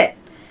 That is it.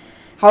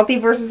 Healthy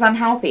versus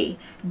unhealthy.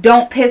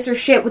 Don't piss or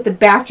shit with the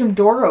bathroom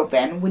door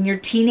open when your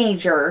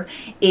teenager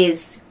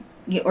is,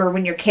 or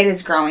when your kid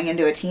is growing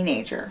into a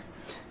teenager.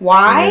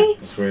 Why?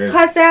 That's weird.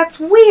 Because that's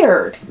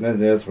weird.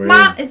 That's weird.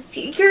 Mom, it's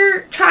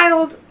your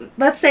child,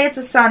 let's say it's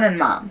a son and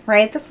mom,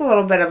 right? That's a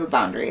little bit of a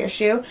boundary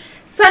issue.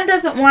 Son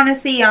doesn't want to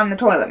see you on the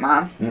toilet,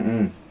 Mom.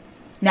 Mm-mm.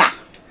 Nah.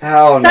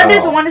 Hell no. Son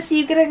doesn't want to see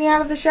you getting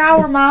out of the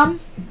shower, Mom.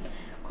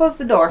 Close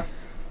the door.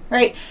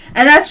 Right?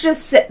 And that's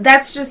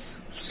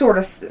just sort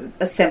of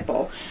a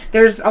simple.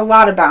 There's a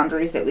lot of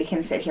boundaries that we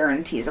can sit here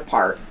and tease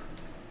apart.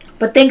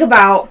 But think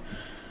about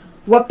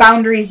what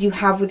boundaries you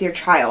have with your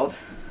child.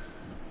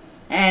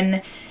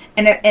 And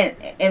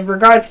in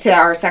regards to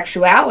our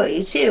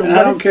sexuality, too. And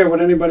I don't care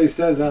what anybody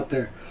says out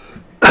there.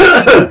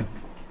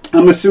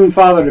 I'm a soon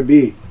father to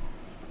be.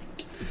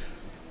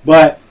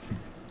 But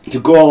to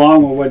go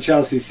along with what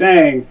Chelsea's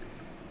saying,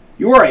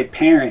 you are a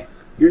parent.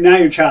 You're now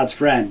your child's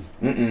friend.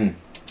 Mm-mm.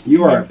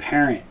 You are a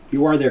parent.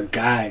 You are their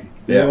guide.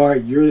 Yeah.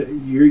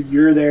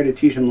 You're there to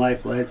teach them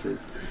life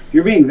lessons. If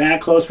you're being that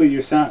close with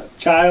your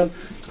child,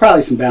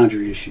 probably some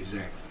boundary issues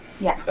there.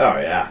 Yeah. Oh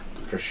yeah,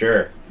 for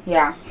sure.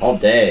 Yeah. All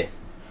day.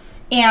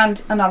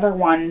 And another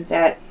one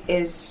that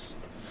is,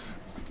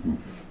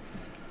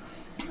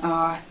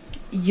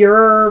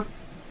 you're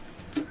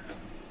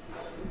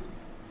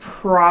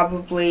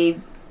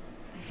probably,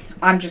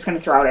 I'm just going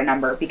to throw out a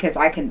number because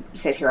I can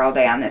sit here all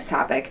day on this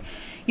topic.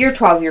 Your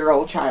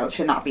 12-year-old child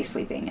should not be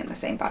sleeping in the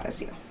same bed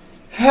as you.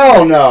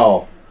 Hell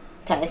no.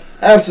 Okay?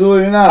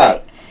 Absolutely not.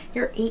 Right.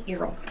 Your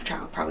 8-year-old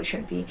child probably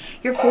shouldn't be.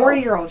 Your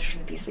 4-year-old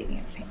shouldn't be sleeping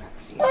in the same bed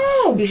as you.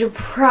 Oh. You should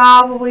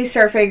probably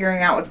start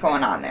figuring out what's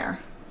going on there.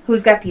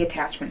 Who's got the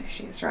attachment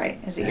issues, right?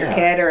 Is it your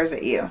kid or is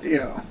it you?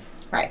 Yeah.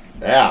 Right.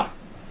 Yeah.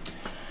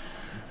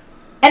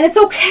 And it's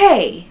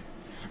okay.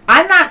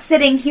 I'm not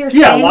sitting here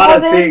saying a lot all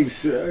of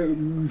this.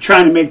 things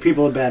trying to make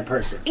people a bad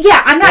person.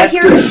 Yeah, I'm not That's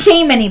here good. to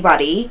shame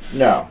anybody.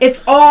 No.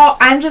 It's all,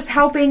 I'm just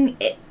helping,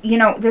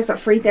 this is a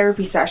free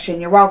therapy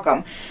session. You're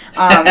welcome.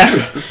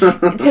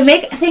 To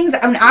make things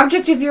an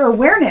object of your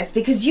awareness,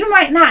 because you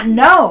might not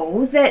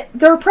know that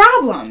there are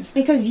problems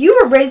because you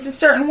were raised a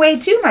certain way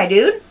too, my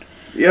dude.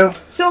 Yeah.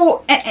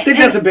 So I think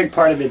that's a big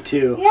part of it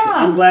too. Yeah. So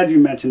I'm glad you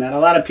mentioned that. A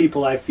lot of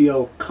people, I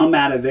feel, come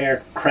out of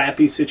their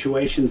crappy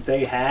situations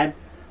they had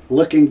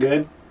looking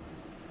good.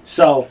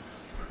 So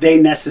they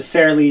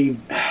necessarily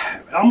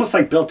almost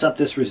like built up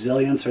this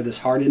resilience or this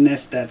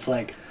hardness that's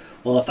like,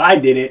 well, if I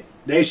did it,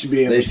 they should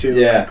be able to.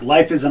 Yeah. Like,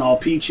 life isn't all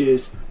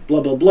peaches,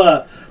 blah, blah,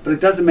 blah. But it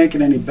doesn't make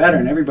it any better,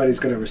 and everybody's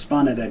going to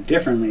respond to that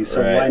differently.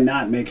 So Right. why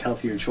not make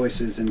healthier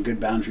choices and good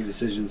boundary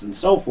decisions and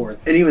so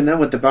forth? And even then,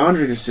 with the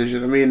boundary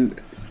decision, I mean,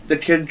 the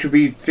kid could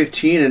be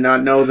 15 and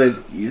not know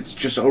that it's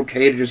just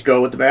okay to just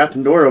go with the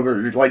bathroom door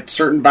over, like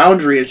certain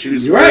boundary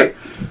issues. You're right.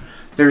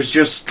 There's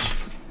just...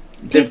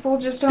 people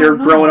just don't they're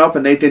know. growing up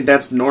and they think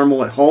that's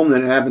normal at home,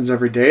 then it happens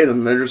every day,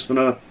 then they're just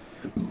going to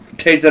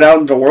take that out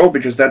into the world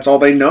because that's all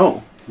they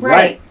know.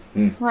 Right.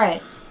 Mm.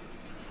 Right.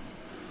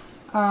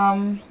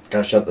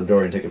 Gotta shut the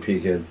door and take a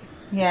pee, kids.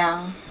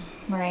 Yeah.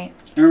 Right.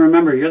 And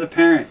remember, you're the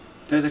parent.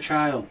 They're the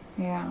child.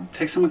 Yeah.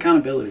 Take some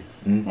accountability.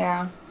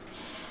 Yeah.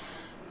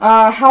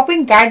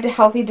 Helping guide to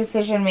healthy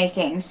decision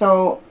making.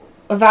 So,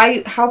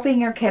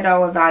 helping your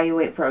kiddo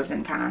evaluate pros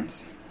and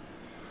cons.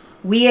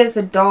 We as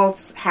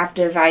adults have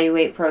to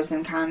evaluate pros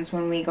and cons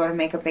when we go to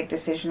make a big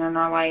decision in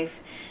our life.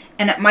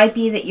 And it might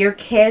be that your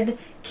kid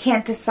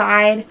can't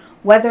decide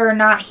whether or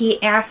not he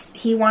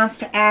wants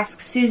to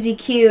ask Susie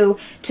Q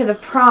to the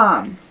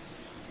prom.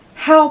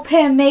 Help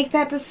him make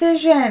that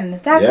decision.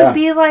 That Yeah. could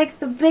be like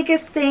the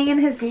biggest thing in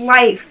his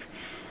life.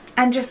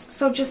 And just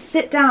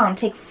sit down,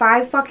 take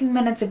 5 fucking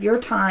minutes of your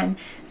time,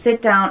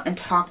 sit down and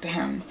talk to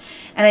him.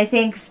 And I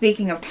think,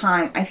 speaking of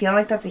time, I feel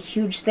like that's a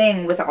huge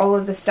thing with all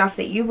of the stuff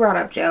that you brought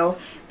up, Joe.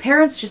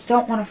 Parents just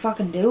don't want to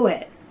fucking do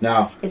it.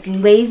 No. It's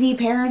lazy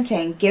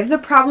parenting. Give the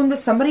problem to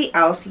somebody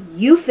else.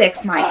 You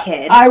fix my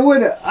kid. I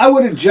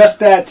would adjust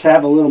that to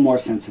have a little more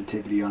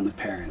sensitivity on the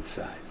parent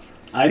side.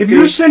 If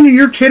you're sending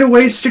your kid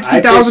away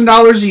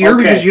 $60,000 a year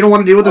because you don't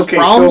want to deal with his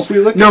problems,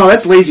 so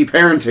that's lazy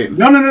parenting.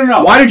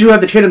 No. Why did you have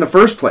the kid in the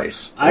first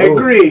place? I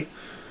agree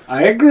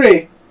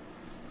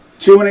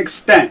to an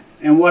extent.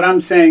 And what I'm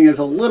saying is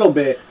a little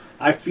bit,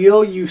 I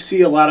feel you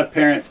see a lot of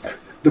parents.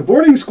 The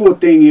boarding school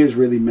thing is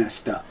really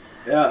messed up,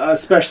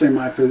 especially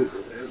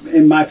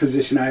in my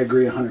position. I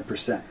agree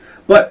 100%.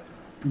 But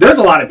there's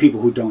a lot of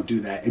people who don't do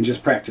that and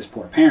just practice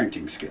poor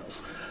parenting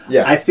skills.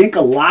 Yeah. I think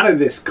a lot of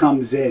this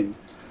comes in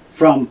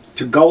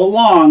to go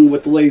along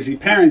with lazy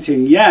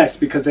parenting, yes,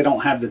 because they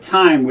don't have the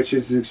time, which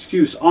is an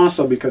excuse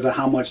also because of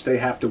how much they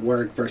have to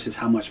work versus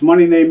how much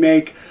money they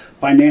make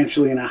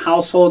financially in a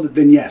household.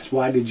 Then yes,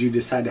 why did you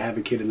decide to have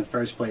a kid in the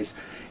first place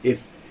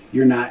if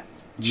you're not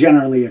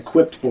generally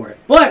equipped for it?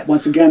 But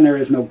once again, there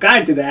is no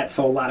guide to that,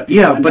 so a lot of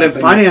people But if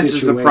finance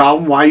is the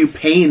problem, why are you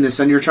paying to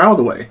send your child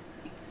away?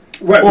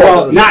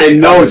 Well, not in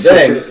those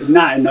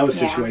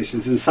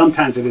situations, and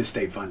sometimes it is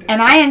state funded.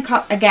 And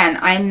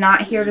I'm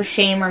not here to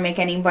shame or make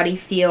anybody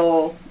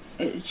feel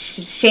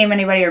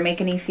or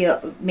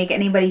make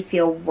anybody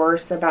feel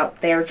worse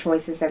about their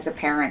choices as a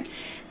parent.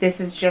 This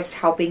is just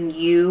helping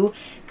you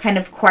kind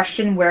of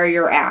question where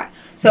you're at.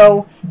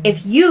 So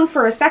if you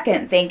for a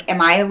second think,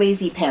 am I a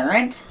lazy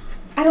parent?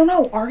 I don't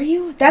know. Are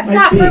you? That's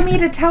not for me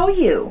to tell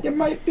you. It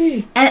might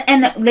be.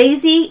 And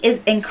lazy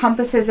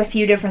encompasses a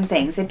few different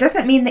things. It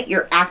doesn't mean that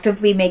you're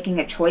actively making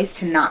a choice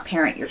to not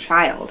parent your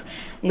child.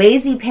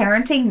 Lazy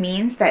parenting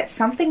means that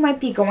something might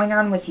be going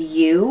on with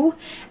you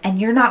and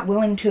you're not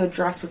willing to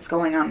address what's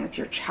going on with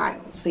your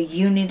child. So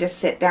you need to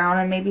sit down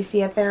and maybe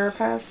see a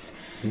therapist,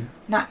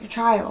 not your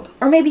child.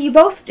 Or maybe you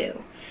both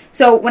do.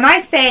 So when I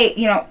say,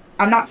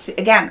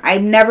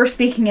 I'm never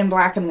speaking in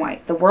black and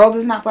white. The world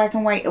is not black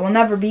and white. It will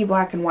never be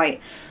black and white.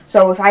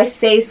 So if I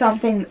say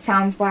something that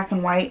sounds black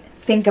and white,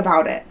 think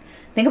about it.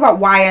 Think about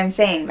why I'm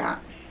saying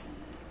that.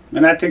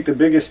 And I think the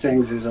biggest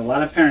things is a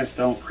lot of parents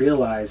don't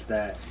realize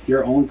that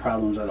your own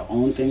problems or the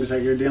own things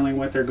that you're dealing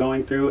with or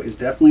going through is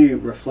definitely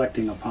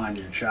reflecting upon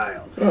your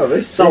child.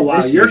 So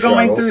while you're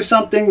going through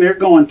something, they're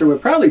going through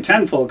it probably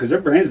tenfold because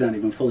their brain's not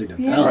even fully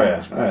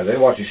developed. Yeah. They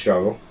watch you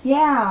struggle.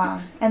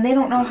 Yeah, and they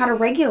don't know how to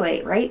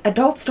regulate, right?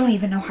 Adults don't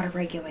even know how to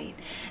regulate.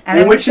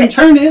 And which in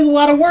turn is a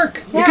lot of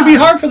work. Yeah, it can be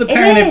hard for the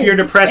parent if you're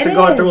depressed and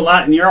going through a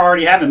lot and you're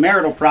already having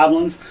marital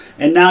problems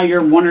and now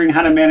you're wondering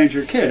how to manage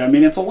your kid. I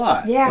mean, it's a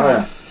lot.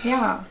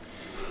 Yeah.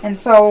 And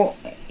so,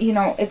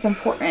 it's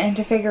important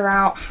to figure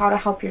out how to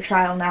help your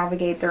child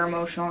navigate their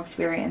emotional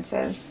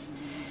experiences.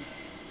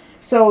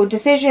 So,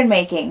 decision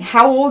making.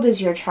 How old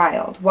is your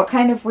child? What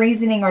kind of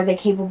reasoning are they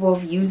capable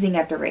of using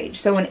at their age?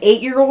 So, an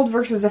 8-year-old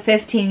versus a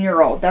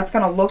 15-year-old, that's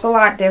going to look a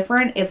lot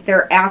different if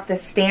they're at the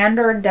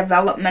standard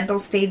developmental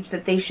stage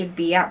that they should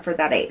be at for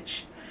that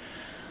age.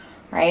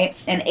 Right?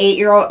 An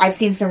 8-year-old, I've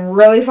seen some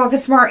really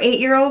fucking smart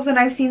 8-year-olds, and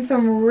I've seen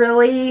some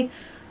really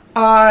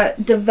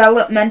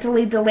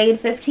developmentally delayed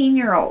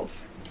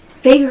 15-year-olds.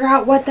 Figure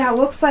out what that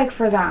looks like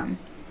for them.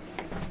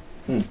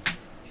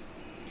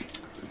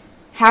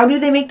 How do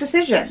they make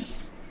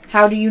decisions?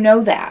 How do you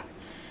know that?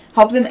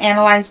 Help them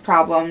analyze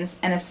problems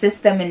and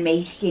assist them in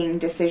making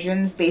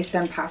decisions based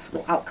on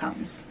possible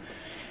outcomes.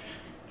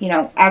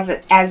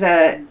 As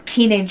a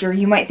teenager,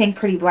 you might think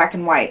pretty black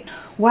and white.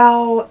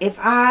 Well, if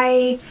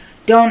I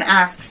don't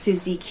ask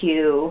Susie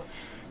Q,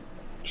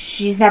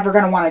 she's never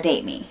going to want to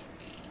date me.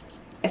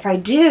 If I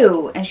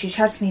do, and she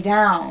shuts me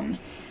down,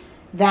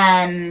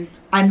 then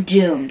I'm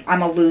doomed.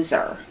 I'm a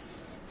loser.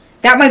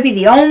 That might be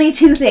the only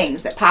two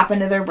things that pop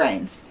into their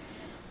brains.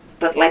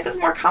 But life is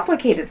more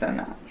complicated than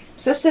that.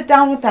 So sit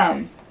down with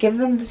them. Give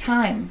them the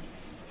time.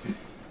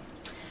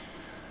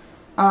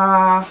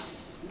 Have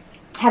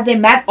they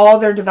met all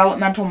their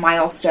developmental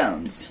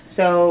milestones?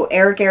 So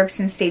Erik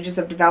Erikson's stages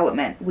of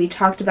development. We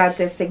talked about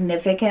this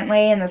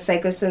significantly in the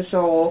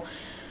psychosocial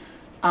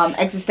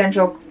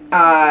existential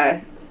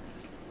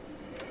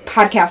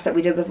podcast that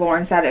we did with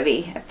Lauren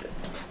Sadovy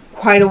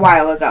quite a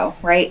while ago,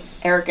 right?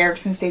 Erik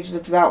Erikson's stages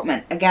of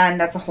development. Again,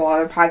 that's a whole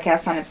other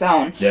podcast on its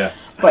own. Yeah.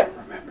 But I don't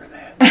remember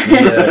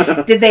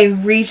that. Did they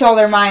reach all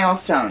their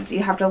milestones?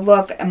 You have to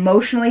look,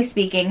 emotionally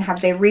speaking,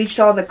 have they reached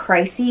all the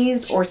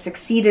crises or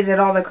succeeded at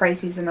all the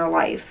crises in their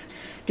life?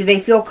 Do they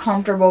feel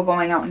comfortable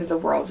going out into the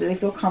world? Do they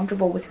feel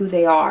comfortable with who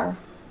they are?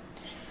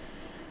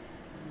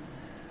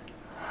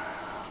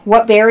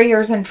 What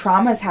barriers and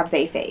traumas have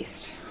they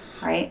faced?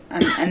 Right?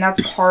 And that's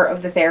part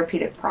of the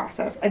therapeutic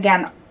process.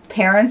 Again,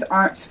 parents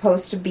aren't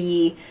supposed to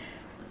be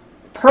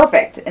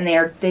perfect, and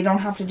they don't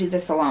have to do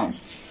this alone.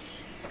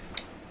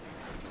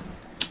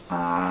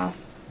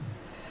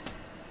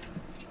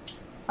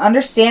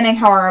 Understanding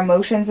how our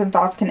emotions and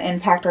thoughts can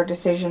impact our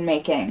decision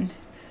making.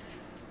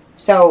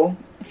 So,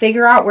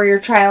 figure out where your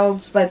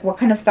child's, what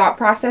kind of thought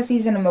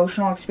processes and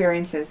emotional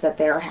experiences that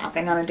they're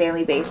having on a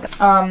daily basis.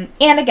 And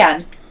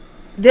again,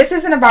 this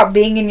isn't about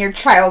being in your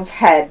child's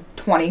head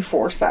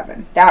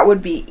 24/7. That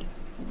would be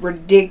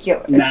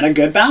ridiculous. Not a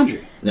good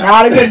boundary. No.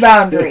 Not a good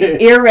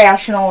boundary.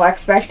 Irrational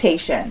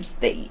expectation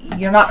that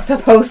you're not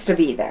supposed to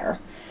be there.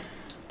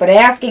 But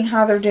asking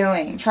how they're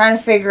doing, trying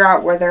to figure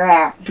out where they're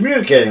at.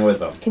 Communicating with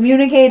them.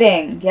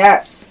 Communicating,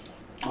 yes.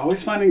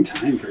 Always finding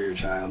time for your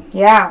child.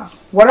 Yeah.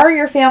 What are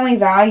your family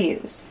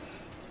values?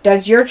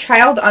 Does your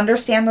child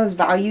understand those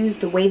values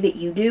the way that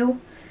you do?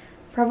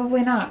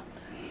 Probably not.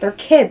 They're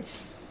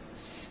kids.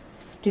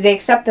 Do they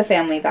accept the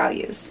family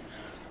values?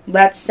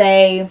 Let's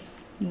say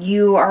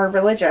you are a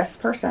religious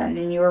person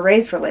and you were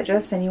raised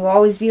religious and you will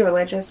always be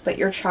religious, but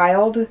your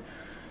child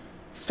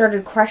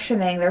started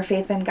questioning their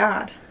faith in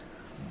God.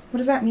 What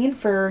does that mean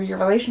for your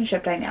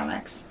relationship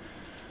dynamics?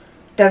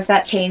 Does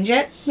that change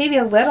it? Maybe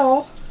a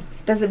little.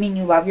 Does it mean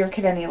you love your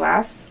kid any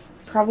less?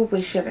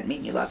 Probably shouldn't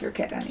mean you love your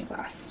kid any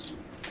less.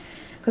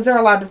 Because they're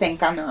allowed to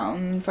think on their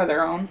own, for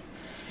their own.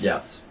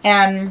 Yes.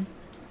 And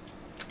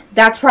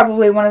that's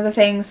probably one of the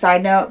things,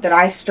 side note, that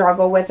I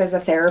struggle with as a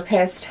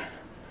therapist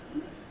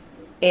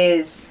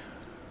is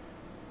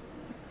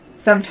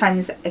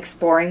sometimes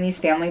exploring these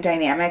family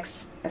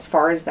dynamics as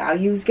far as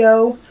values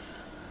go.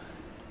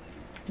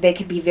 they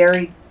could be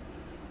very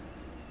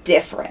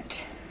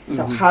different.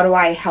 So how do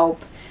I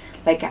help,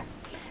 like,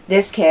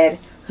 this kid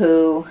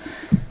who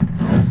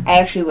I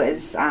actually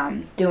was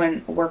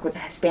doing work with a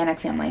Hispanic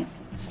family,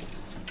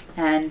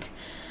 and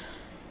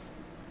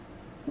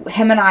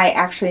him and I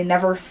actually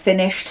never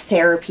finished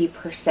therapy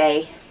per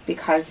se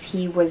because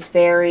he was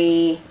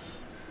very,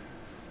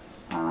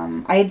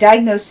 I had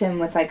diagnosed him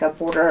with like a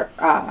bipolar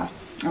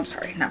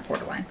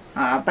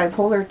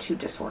 2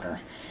 disorder.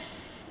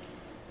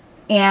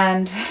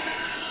 And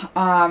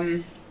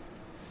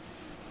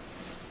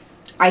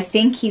I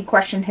think he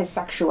questioned his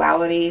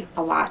sexuality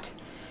a lot.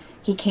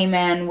 He came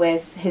in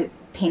with his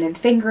painted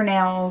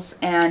fingernails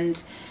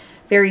and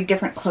very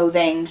different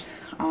clothing.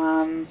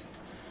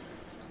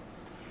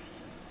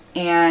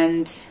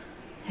 And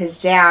his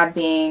dad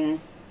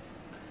being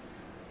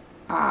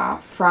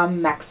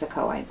from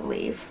Mexico, I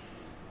believe,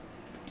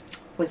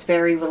 was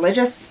very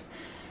religious.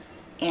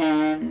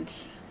 And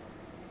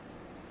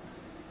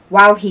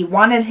while he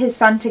wanted his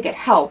son to get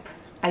help,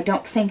 I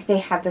don't think they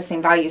had the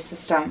same value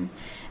system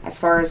as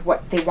far as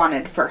what they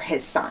wanted for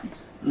his son.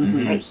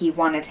 Mm-hmm. Right? He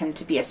wanted him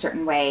to be a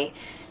certain way,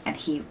 and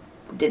he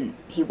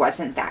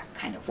wasn't that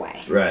kind of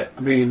way. Right.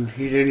 I mean,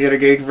 he didn't get a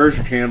gay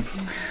conversion camp.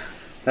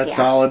 That's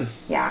solid.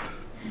 Yeah.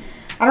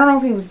 I don't know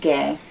if he was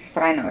gay,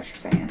 but I know what you're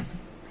saying.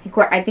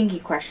 I think he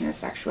questioned his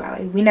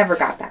sexuality. We never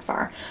got that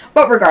far.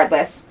 But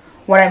regardless,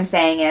 what I'm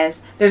saying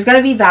is there's going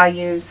to be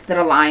values that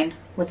align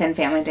within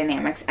family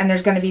dynamics, and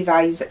there's going to be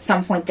values at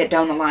some point that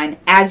don't align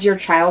as your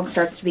child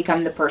starts to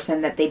become the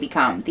person that they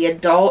become, the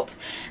adult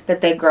that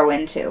they grow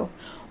into.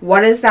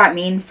 What does that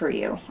mean for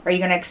you? Are you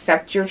going to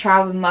accept your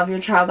child and love your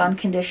child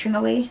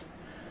unconditionally?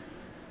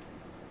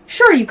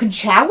 Sure, you can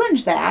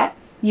challenge that.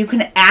 You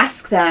can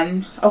ask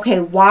them, okay,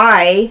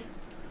 why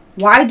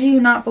do you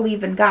not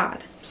believe in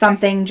God?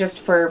 Something just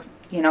for,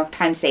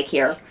 time's sake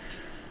here.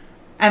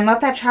 And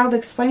let that child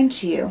explain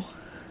to you.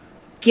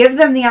 Give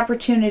them the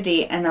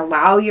opportunity and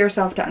allow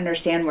yourself to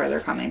understand where they're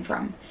coming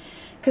from.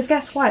 Because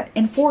guess what?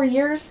 In 4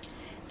 years,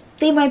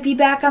 they might be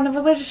back on the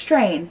religious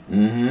train.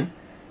 Mm-hmm.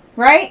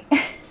 Right?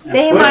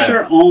 Put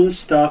your own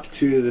stuff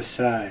to the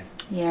side.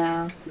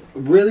 Yeah.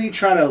 Really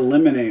try to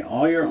eliminate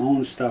all your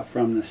own stuff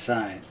from the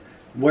side.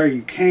 Where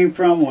you came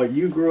from, what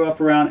you grew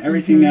up around,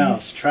 everything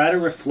else. Try to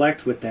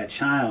reflect with that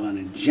child on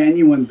a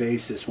genuine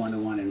basis,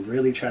 one-to-one, and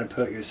really try to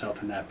put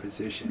yourself in that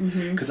position.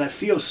 Because I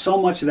feel so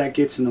much of that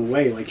gets in the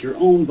way, like your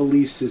own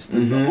belief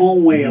system, your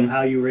own way of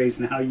how you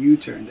raised and how you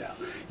turned out.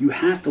 You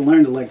have to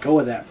learn to let go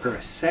of that for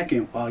a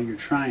second while you're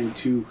trying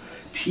to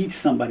teach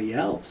somebody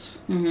else.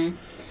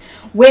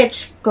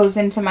 Which goes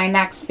into my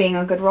next, being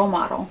a good role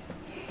model.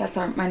 That's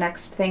my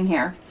next thing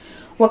here.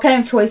 What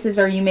kind of choices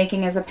are you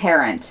making as a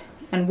parent?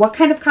 And what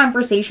kind of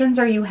conversations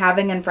are you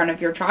having in front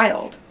of your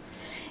child?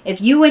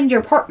 If you and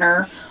your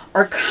partner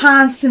are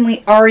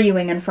constantly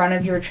arguing in front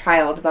of your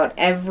child about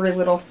every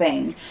little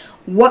thing,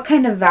 what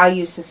kind of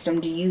value system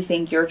do you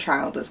think your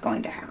child is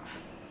going to have?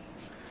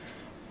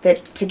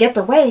 That to get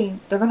their way,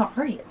 they're going to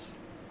argue.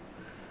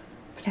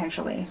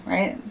 Potentially,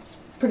 right? It's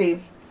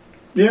pretty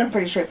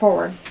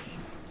straightforward.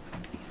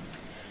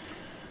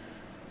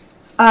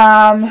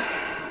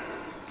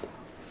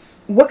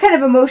 What kind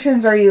of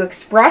emotions are you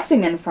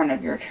expressing in front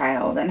of your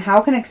child? And how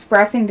can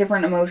expressing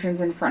different emotions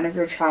in front of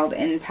your child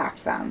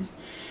impact them?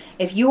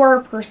 If you are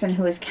a person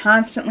who is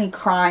constantly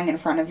crying in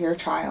front of your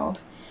child,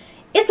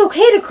 it's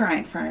okay to cry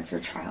in front of your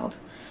child.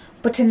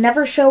 But to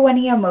never show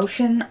any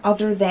emotion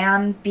other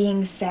than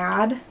being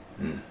sad,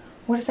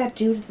 what does that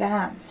do to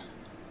them?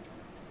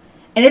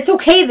 And it's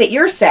okay that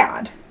you're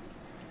sad.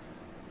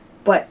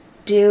 But,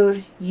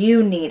 dude,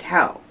 you need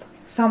help.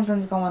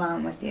 Something's going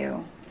on with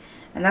you.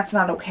 And that's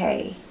not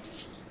okay.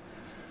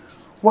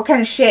 What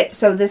kind of shit?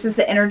 So this is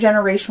the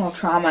intergenerational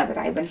trauma that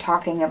I've been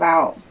talking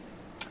about,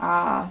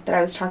 that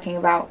I was talking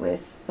about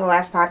with the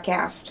last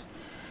podcast.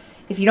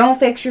 If you don't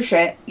fix your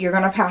shit, you're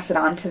going to pass it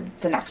on to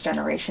the next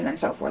generation and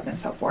so forth and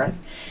so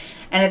forth.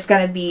 And it's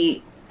going to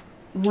be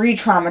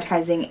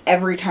re-traumatizing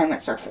every time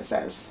it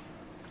surfaces.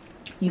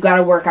 You got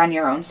to work on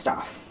your own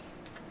stuff.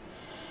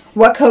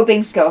 What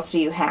coping skills do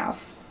you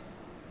have?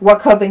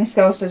 What coping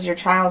skills does your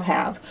child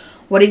have?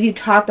 What have you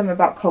taught them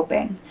about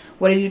coping?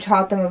 What have you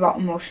taught them about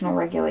emotional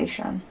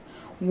regulation?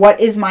 What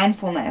is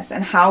mindfulness?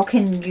 And how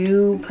can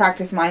you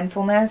practice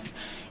mindfulness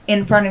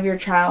in front of your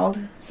child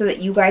so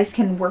that you guys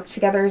can work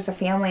together as a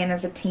family and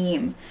as a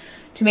team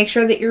to make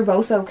sure that you're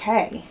both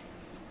okay?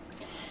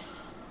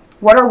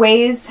 What are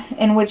ways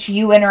in which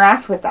you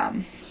interact with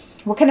them?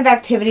 What kind of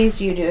activities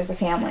do you do as a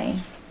family?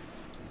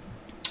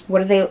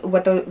 What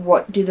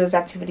do those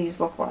activities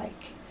look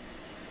like?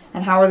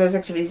 And how are those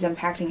activities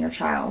impacting your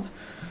child?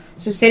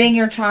 So sitting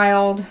your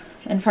child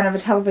in front of a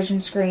television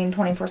screen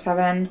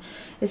 24/7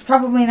 is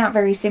probably not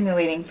very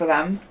stimulating for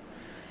them.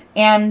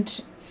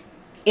 And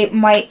it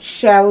might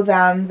show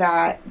them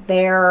that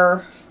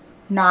they're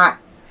not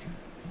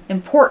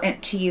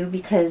important to you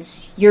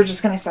because you're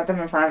just going to set them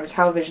in front of a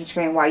television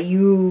screen while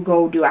you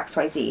go do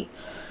XYZ.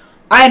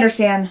 I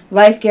understand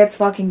life gets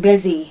fucking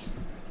busy,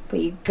 but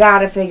you got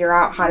to figure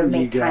out how to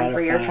make time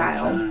for your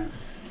child.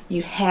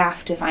 You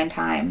have to find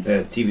time.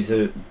 Yeah, TV's not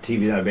a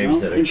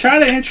babysitter. And try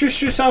to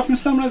interest yourself in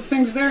some of the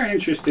things they're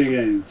interested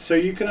in so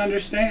you can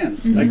understand.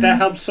 Mm-hmm. Like, that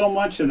helps so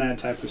much in that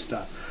type of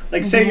stuff.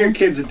 Like, say your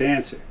kid's a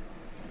dancer.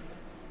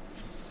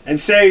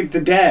 And say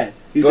the dad,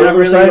 he's not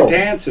really a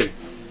dancer.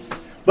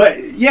 But,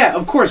 yeah,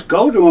 of course,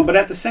 go to him. But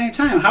at the same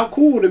time, how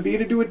cool would it be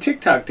to do a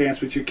TikTok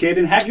dance with your kid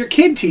and have your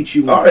kid teach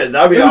you one? Oh,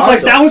 that'd be awesome.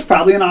 Like, that was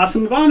probably an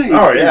awesome bonding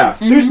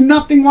experience. Yeah. There's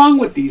nothing wrong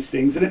with these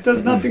things, and it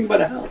does nothing but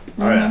help.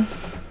 Oh, yeah.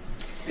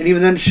 And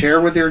even then,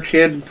 share with your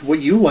kid what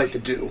you like to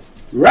do.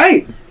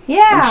 Right.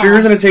 Yeah. I'm sure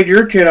you're going to take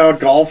your kid out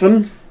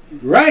golfing.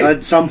 Right.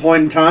 At some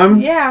point in time.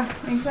 Yeah,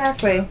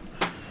 exactly.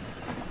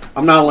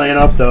 I'm not laying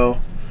up, though.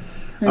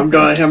 He's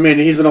going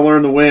to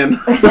learn to win.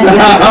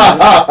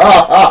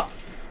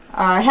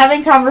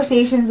 Having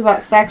conversations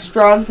about sex,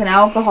 drugs, and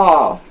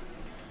alcohol.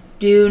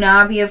 Do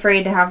not be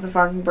afraid to have the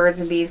fucking birds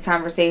and bees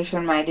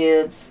conversation, my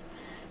dudes.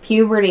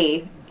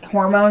 Puberty.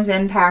 Hormones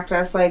impact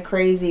us like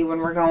crazy when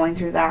we're going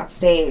through that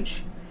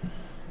stage.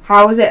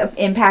 How is it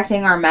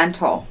impacting our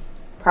mental?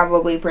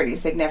 Probably pretty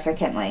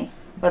significantly.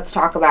 Let's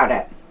talk about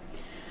it.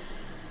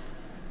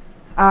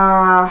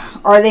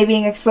 Are they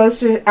being exposed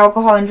to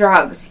alcohol and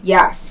drugs?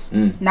 Yes.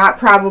 Not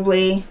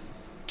probably.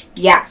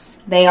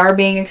 Yes. They are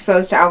being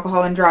exposed to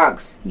alcohol and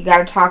drugs. You got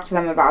to talk to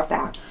them about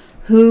that.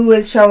 Who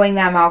is showing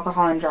them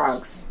alcohol and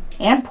drugs?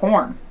 And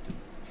porn.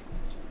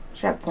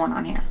 Should have porn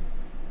on here.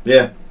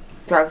 Yeah.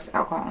 Drugs,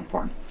 alcohol, and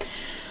porn.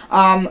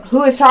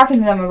 Who is talking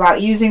to them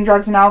about using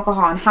drugs and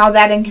alcohol and how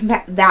that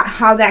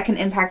can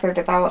impact their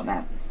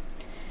development?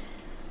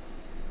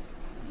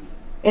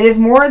 It is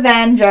more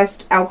than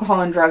just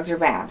alcohol and drugs are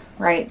bad,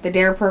 right? The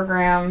DARE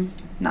program,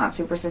 not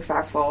super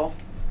successful.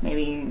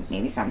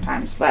 Maybe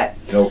sometimes, but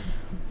nope.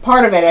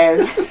 Part of it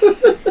is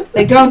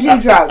like, don't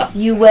do drugs.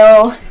 You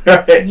will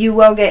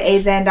get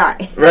AIDS and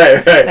die.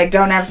 Right. Like,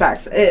 don't have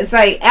sex. It's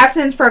like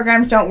abstinence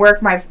programs don't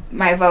work,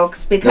 my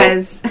folks,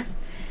 because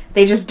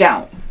they just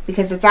don't.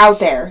 Because it's out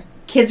there.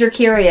 Kids are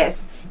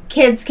curious.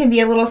 Kids can be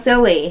a little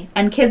silly.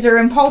 And kids are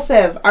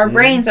impulsive. Our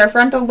brains, our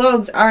frontal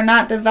lobes are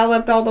not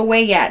developed all the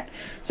way yet.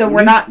 So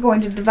we're not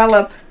going to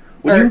develop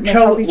when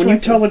you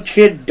tell a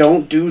kid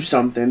don't do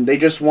something, they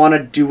just want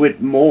to do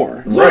it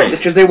more. Right.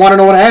 Because they want to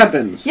know what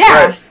happens.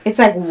 Yeah. Right. It's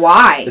like,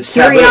 why? It's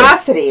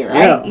curiosity, taboo.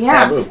 right?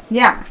 Yeah. Taboo.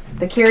 Yeah.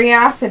 The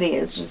curiosity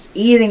is just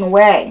eating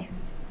away.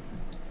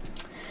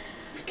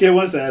 If a kid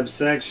wants to have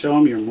sex, show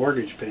them your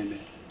mortgage payment.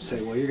 Say,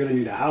 well, you're going to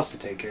need a house to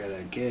take care of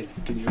that kid.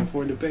 Can you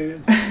afford to pay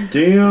it?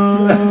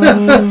 Damn.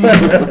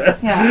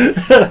 Yeah.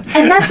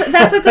 And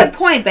that's a good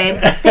point, babe.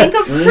 Think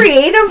of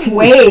creative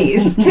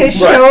ways to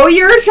show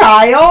your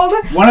child.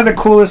 One of the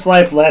coolest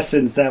life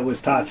lessons that was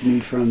taught to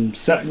me from,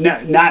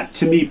 not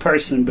to me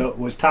personally, but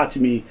was taught to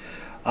me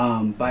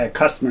by a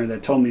customer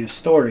that told me a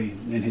story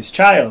and his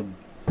child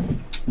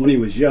when he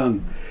was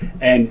young.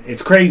 And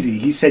it's crazy.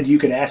 He said you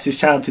could ask his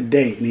child to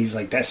date, and he's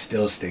like, that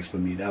still sticks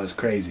with me. That was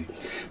crazy.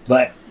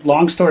 But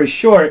long story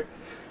short,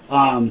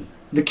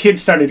 the kid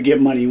started to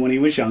get money when he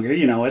was younger,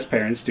 as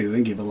parents do,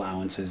 and give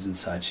allowances and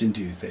such and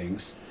do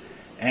things.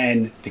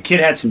 And the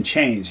kid had some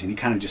change, and he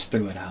kind of just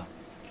threw it out.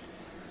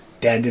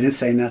 Dad didn't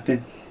say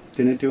nothing,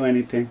 didn't do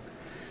anything.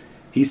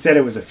 He said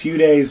it was a few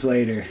days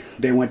later,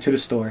 they went to the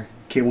store,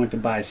 kid went to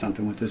buy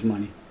something with his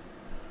money.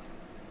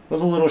 It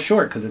was a little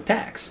short because of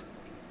tax.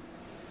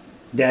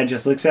 Dad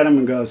just looks at him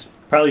and goes,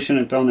 probably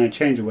shouldn't have thrown that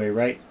change away,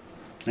 right?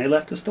 They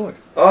left the store.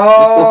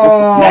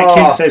 Oh. And that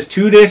kid says,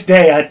 to this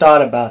day, I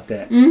thought about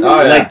that. Mm-hmm.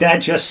 Oh, yeah. Like, that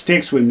just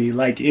sticks with me.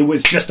 Like, it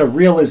was just a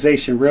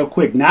realization real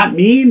quick. Not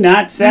me,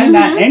 not sad,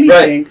 not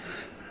anything. Right.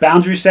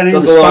 Boundary setting,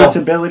 just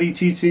responsibility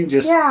teaching,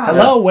 just,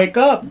 hello, wake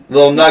up.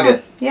 Little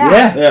nugget.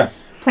 Yeah.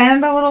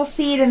 Planted a little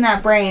seed in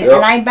that brain. Yep.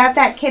 And I bet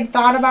that kid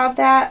thought about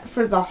that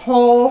for the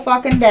whole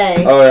fucking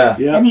day. Oh, yeah.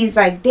 Yep. And he's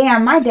like,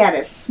 damn, my dad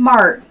is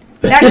smart.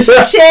 That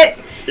shit...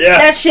 Yeah.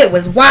 That shit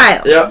was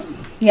wild. Yep.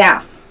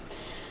 Yeah.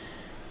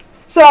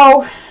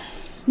 So,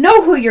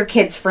 know who your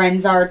kids'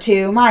 friends are,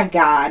 too. My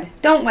God.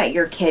 Don't let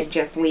your kid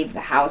just leave the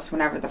house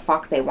whenever the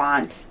fuck they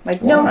want.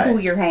 Like, know who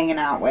you're hanging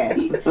out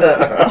with.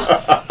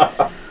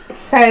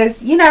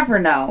 Because you never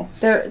know.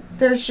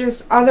 There's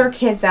just other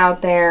kids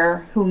out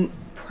there who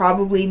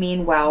probably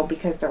mean well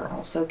because they're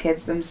also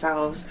kids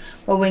themselves.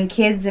 But when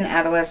kids and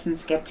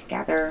adolescents get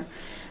together,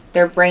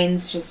 their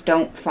brains just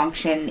don't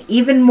function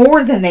even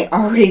more than they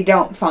already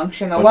don't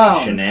function alone. Bunch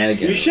of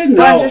shenanigans. You should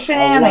know a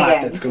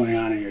lot that's going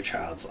on in your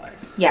child's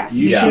life. Yes,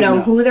 you should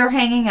know who they're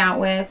hanging out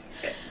with,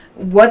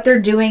 what they're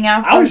doing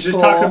after school. I was just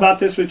talking about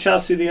this with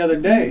Chelsea the other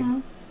day.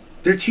 Mm-hmm.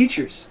 They're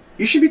teachers.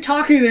 You should be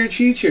talking to their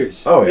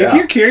teachers. Oh, yeah. If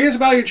you're curious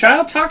about your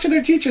child, talk to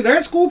their teacher. They're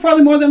at school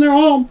probably more than they're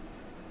home.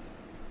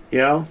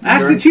 Yeah.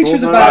 Ask the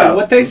teachers about it,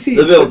 what they see.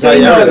 They'll be able to tell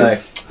you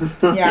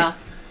everything. Yeah.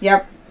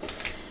 Yep.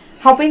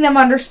 Helping them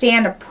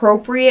understand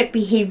appropriate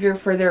behavior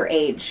for their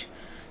age.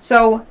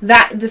 So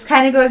this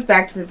kind of goes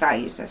back to the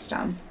value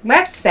system.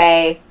 Let's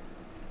say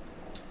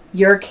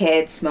your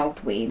kid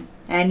smoked weed,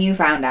 and you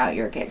found out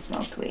your kid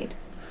smoked weed.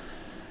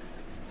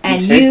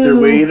 And you take their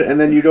weed, and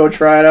then you go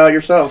try it out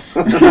yourself.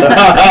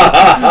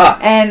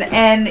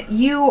 and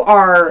you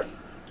are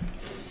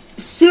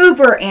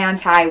super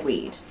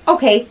anti-weed.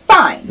 Okay,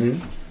 fine.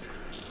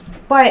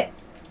 Mm-hmm. But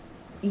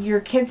your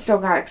kid still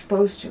got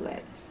exposed to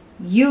it.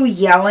 You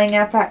yelling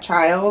at that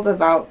child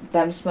about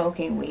them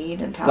smoking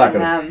weed and telling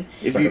them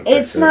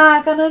it's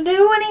not going to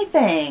do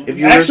anything.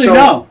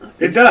 No,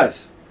 it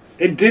does.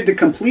 It did the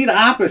complete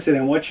opposite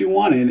in what you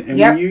wanted. And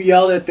when you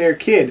yelled at their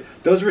kid,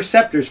 those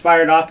receptors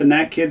fired off in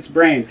that kid's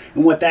brain.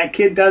 And what that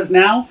kid does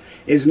now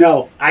is,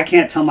 no, I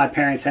can't tell my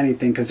parents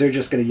anything because they're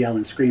just going to yell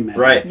and scream at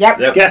me. Right.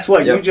 Yep. Guess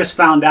what? You just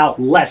found out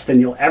less than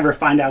you'll ever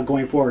find out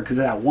going forward because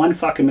of that one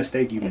fucking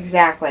mistake you made.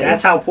 Exactly.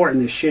 That's how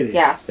important this shit is.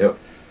 Yes. Yep.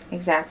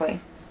 Exactly.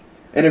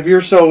 And if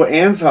you're so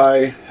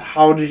anti,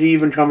 how did he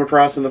even come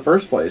across in the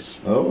first place?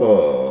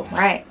 Oh.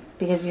 Right.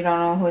 Because you don't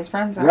know who his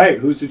friends are. Right.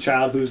 Who's the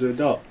child, who's the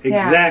adult.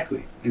 Yeah.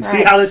 Exactly. And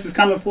see how this is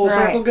coming full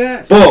circle,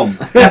 guys? Boom.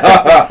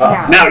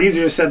 Yeah. Now,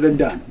 easier said than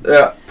done.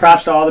 Yeah.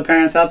 Props to all the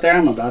parents out there.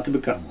 I'm about to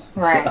become one.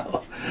 Right.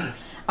 So.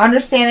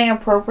 Understanding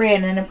appropriate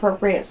and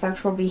inappropriate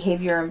sexual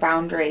behavior and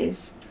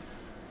boundaries.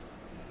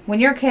 When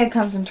your kid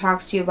comes and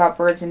talks to you about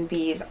birds and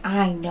bees,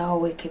 I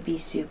know it could be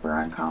super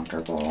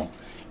uncomfortable.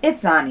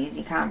 It's not an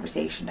easy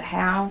conversation to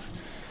have.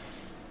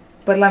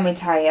 But let me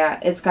tell you,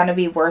 it's going to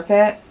be worth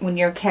it when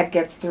your kid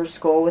gets through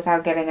school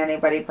without getting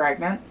anybody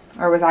pregnant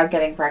or without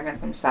getting pregnant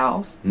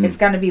themselves. It's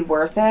going to be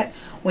worth it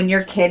when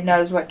your kid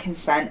knows what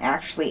consent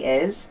actually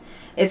is.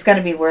 It's going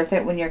to be worth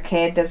it when your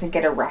kid doesn't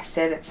get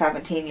arrested at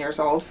 17 years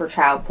old for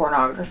child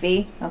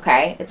pornography.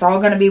 Okay? It's all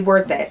going to be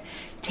worth it.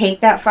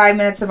 Take that 5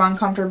 minutes of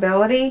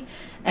uncomfortability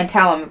and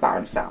tell him about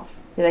himself.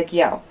 Be like,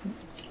 yo,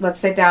 let's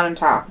sit down and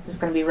talk. This is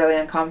going to be really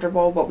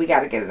uncomfortable, but we got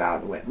to get it out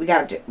of the way. We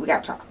got to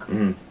talk.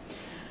 Mm-hmm.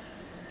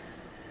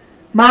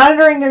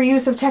 Monitoring their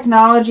use of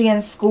technology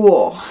in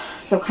school.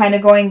 So kind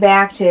of going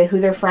back to who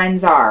their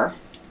friends are.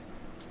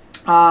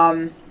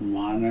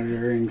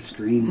 Monitoring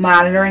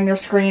their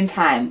screen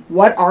time.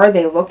 What are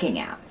they looking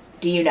at?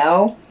 Do you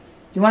know? Do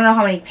you want to know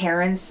how many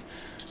parents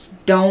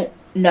don't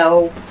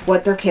know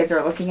what their kids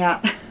are looking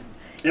at?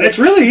 And it's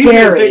really easy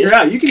to figure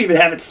out. You can even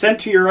have it sent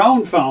to your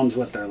own phones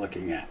what they're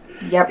looking at.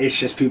 Yep. It's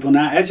just people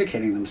not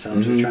educating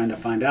themselves or trying to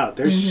find out.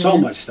 There's so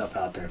much stuff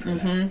out there for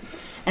that.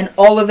 And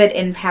all of it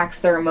impacts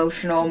their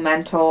emotional,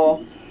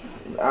 mental,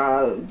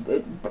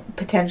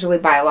 potentially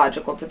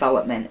biological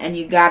development. And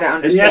you got to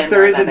understand. And yes,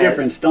 there is a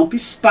difference. Don't be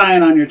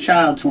spying on your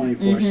child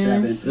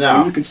 24/7.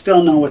 No. You can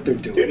still know what they're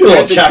doing. You do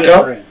a little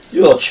checkup.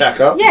 You a little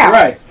checkup. Yeah.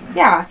 Right.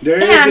 Yeah. There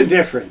is a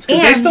difference.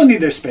 Because they still need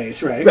their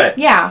space, right? Right.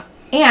 Yeah.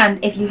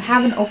 And if you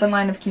have an open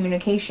line of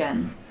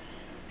communication,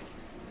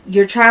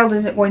 your child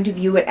isn't going to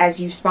view it as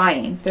you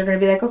spying. They're going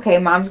to be like, okay,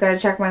 mom's got to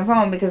check my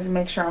phone because to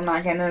make sure I'm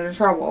not getting into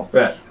trouble.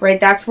 Right?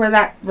 That's where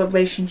that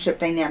relationship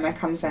dynamic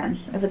comes in.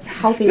 If it's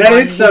healthy. That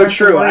is so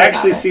true. I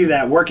actually see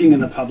that working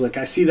in the public.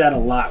 I see that a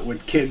lot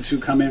with kids who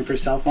come in for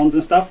cell phones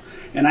and stuff.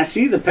 And I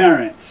see the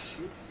parents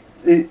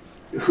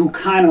who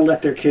kind of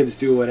let their kids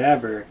do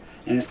whatever.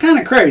 And it's kind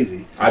of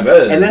crazy. I bet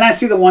it is. And then I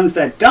see the ones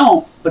that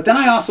don't. But then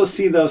I also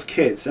see those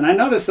kids. And I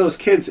notice those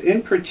kids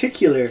in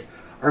particular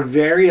are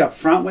very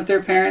upfront with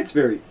their parents,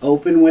 very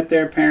open with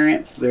their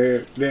parents.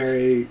 They're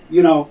very,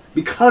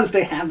 because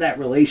they have that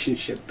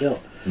relationship built.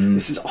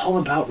 This is all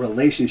about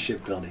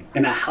relationship building,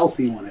 and a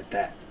healthy one at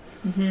that.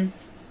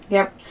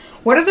 Yep.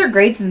 What are their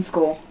grades in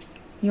school?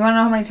 You want to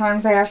know how many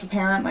times I ask a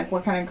parent, like,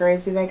 what kind of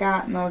grades do they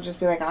got? And they'll just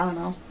be like, I don't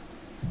know.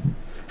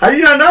 How do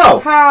you not know?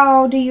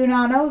 How do you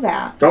not know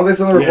that? Don't they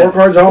send the report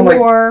cards home?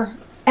 Or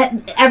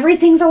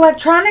everything's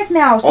electronic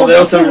now, so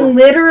they can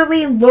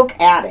literally look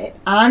at it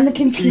on the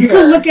computer. You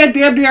can look at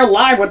damn near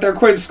live what their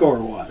quiz score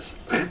was.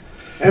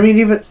 I mean,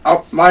 even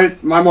my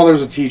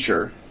mother's a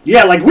teacher.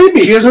 Yeah, like we'd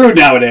be screwed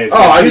nowadays.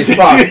 Oh, I'd be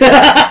fucked.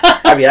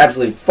 I'd be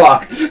absolutely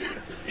fucked.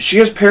 She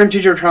has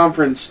parent-teacher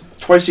conference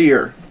twice a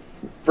year.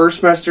 First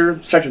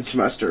semester, second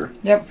semester.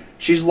 Yep.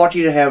 She's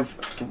lucky to have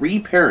 3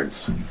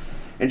 parents.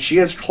 And she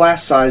has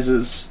class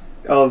sizes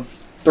of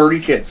 30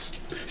 kids.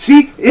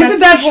 See,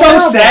 isn't that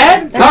so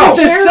sad? That's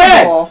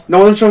terrible. No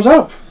one shows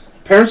up.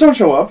 Parents don't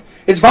show up.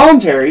 It's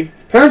voluntary.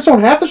 Parents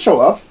don't have to show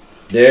up.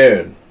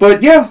 Dude.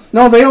 But yeah,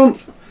 no, they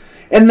don't.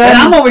 And then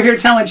I'm over here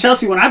telling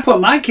Chelsea when I put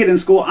my kid in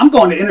school, I'm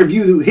going to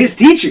interview his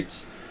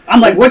teachers.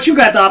 I'm like, what you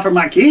got to offer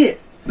my kid?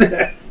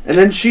 And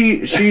then she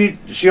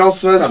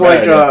also says,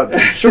 like,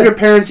 she'll get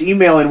parents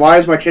emailing, why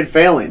is my kid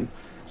failing?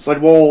 It's like,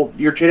 well,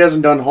 your kid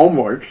hasn't done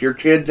homework. Your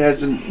kid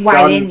hasn't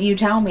Why didn't you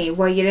tell me?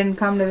 Well, you didn't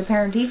come to the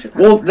parent-teacher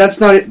conference.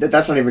 Well,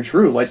 that's not even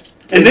true. Like,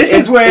 and this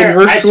is where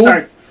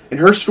in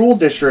her school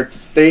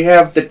district, they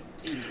have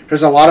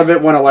there's a lot of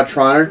it went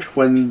electronic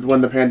when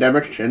the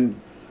pandemic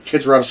and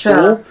kids were out of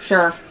school.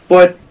 Sure.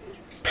 But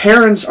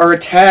parents are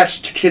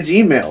attached to kids'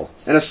 email,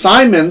 and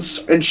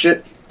assignments and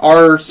shit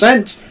are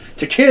sent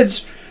to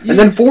kids and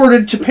then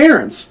forwarded to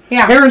parents.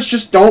 Yeah. Parents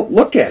just don't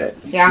look at it.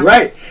 Yeah.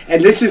 Right. And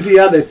this is the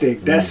other thing.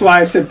 That's why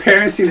I said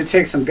parents need to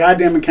take some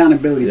goddamn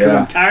accountability. Because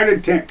I'm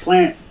tired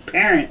of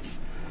parents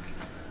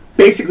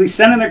basically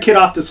sending their kid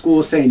off to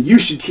school saying, you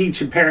should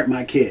teach and parent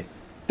my kid.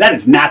 That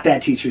is not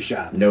that teacher's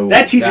job. No.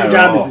 That teacher's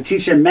job is to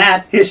teach them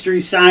math,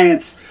 history,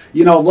 science,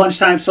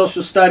 lunchtime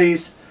social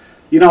studies.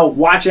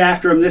 watch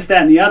after them, this,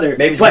 that, and the other.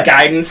 Maybe some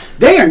guidance.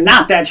 They are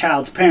not that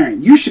child's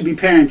parent. You should be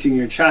parenting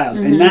your child,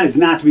 and that is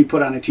not to be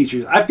put on a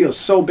teacher. I feel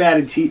so bad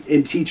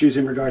in teachers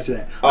in regards to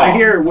that. Oh. I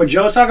hear what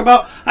Joe's talking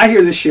about. I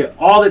hear this shit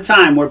all the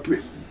time where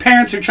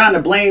parents are trying to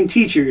blame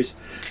teachers,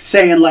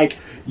 saying, like,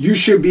 you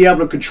should be able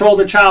to control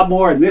the child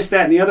more and this,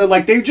 that, and the other.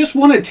 Like, they just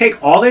want to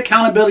take all the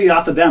accountability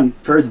off of them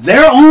for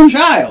their own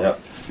child.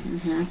 Yep.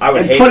 I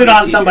would and put it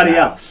on somebody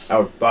else. I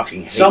would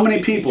fucking hate so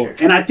many people.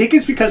 Teacher. And I think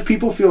it's because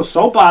people feel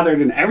so bothered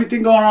and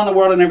everything going on in the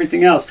world and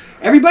everything else.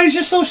 Everybody's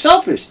just so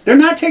selfish. They're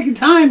not taking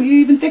time to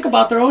even think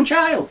about their own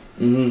child.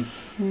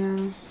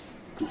 Mm-hmm.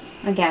 Yeah.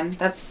 Again,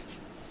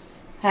 that's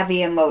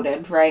heavy and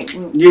loaded, right?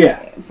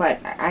 Yeah. But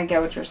I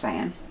get what you're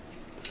saying.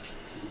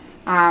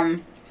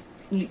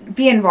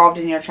 Be involved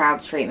in your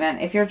child's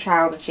treatment. If your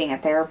child is seeing a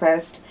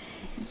therapist,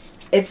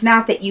 it's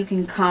not that you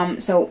can come.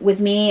 So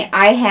with me,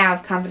 I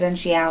have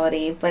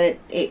confidentiality, but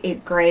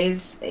it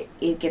grays.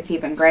 It gets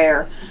even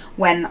grayer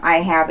when I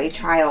have a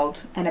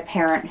child and a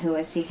parent who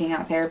is seeking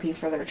out therapy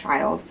for their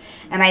child.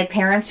 And I have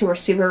parents who are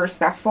super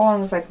respectful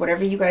and was like,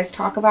 whatever you guys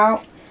talk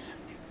about,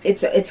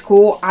 it's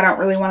cool. I don't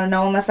really want to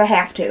know unless I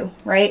have to,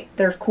 right?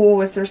 They're cool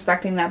with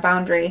respecting that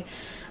boundary.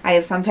 I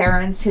have some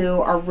parents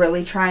who are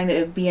really trying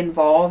to be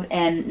involved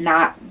and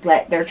not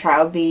let their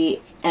child be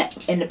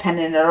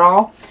independent at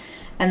all.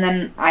 And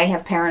then I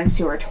have parents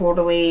who are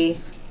totally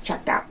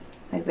checked out.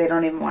 Like, they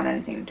don't even want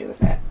anything to do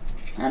with it.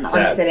 And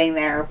I'm sitting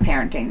there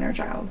parenting their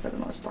child for the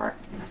most part.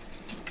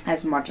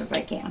 As much as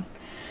I can.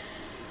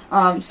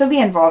 So be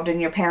involved in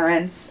your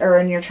parents' or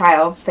in your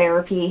child's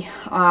therapy.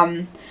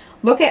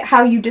 Look at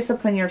how you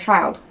discipline your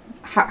child.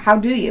 How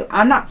do you?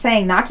 I'm not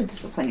saying not to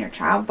discipline your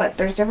child, but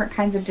there's different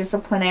kinds of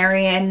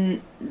disciplinary action.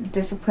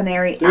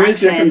 There is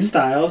different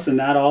styles, and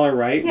not all are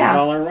right, not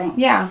all are wrong.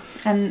 Yeah,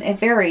 and it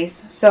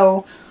varies.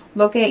 So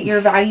look at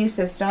your value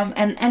system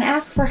and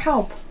ask for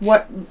help.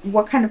 What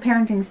kind of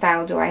parenting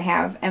style do I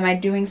have? Am I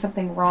doing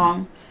something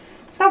wrong?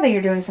 It's not that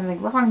you're doing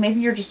something wrong.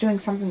 Maybe you're just doing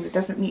something that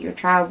doesn't meet your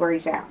child where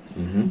he's at.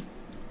 Mm-hmm.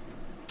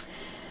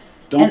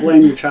 Don't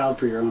blame your child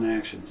for your own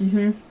actions.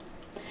 Mm-hmm.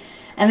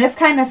 And this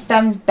kind of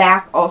stems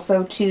back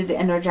also to the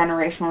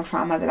intergenerational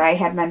trauma that I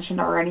had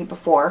mentioned already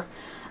before.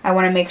 I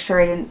want to make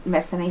sure I didn't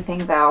miss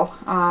anything, though.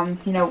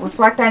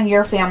 Reflect on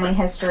your family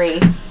history.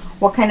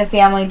 What kind of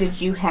family did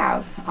you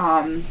have?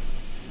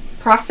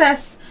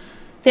 Process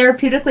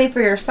therapeutically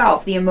for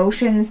yourself the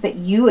emotions that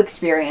you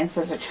experienced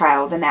as a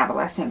child and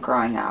adolescent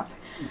growing up.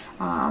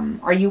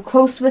 Are you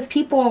close with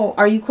people?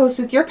 Are you close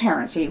with your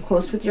parents? Are you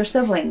close with your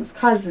siblings,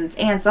 cousins,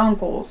 aunts,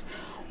 uncles?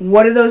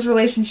 What do those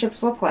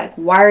relationships look like?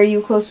 Why are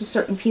you close with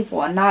certain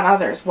people and not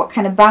others? What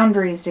kind of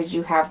boundaries did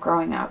you have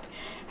growing up?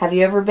 Have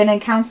you ever been in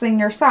counseling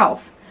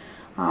yourself?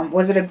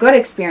 Was it a good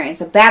experience,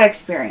 a bad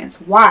experience?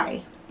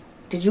 Why?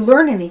 Did you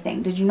learn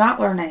anything? Did you not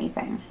learn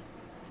anything?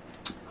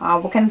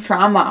 What kind of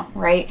trauma,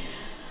 right?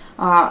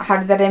 How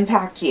did that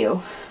impact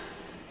you?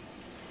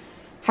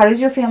 How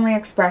does your family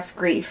express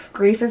grief?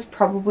 Grief is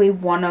probably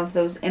one of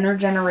those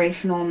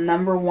intergenerational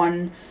number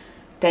one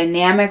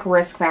dynamic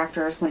risk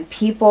factors when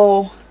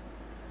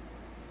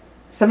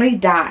somebody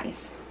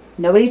dies.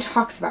 Nobody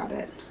talks about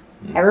it.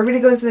 Everybody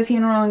goes to the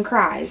funeral and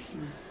cries.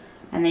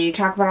 And then you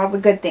talk about all the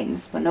good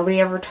things, but nobody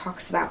ever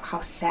talks about how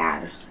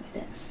sad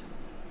it is.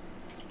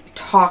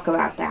 Talk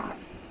about that.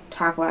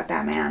 Talk about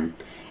that, man.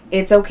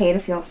 It's okay to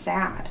feel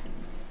sad.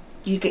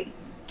 You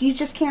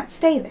just can't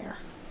stay there.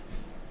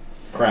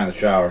 Cry in the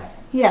shower.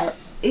 Yeah,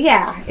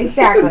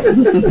 exactly.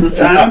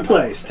 Time and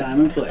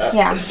place.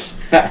 Yeah.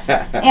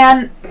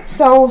 And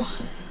so,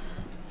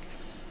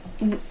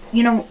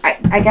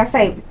 I guess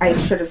I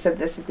should have said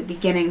this at the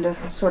beginning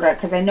to sort of,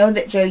 because I know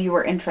that, Joe, you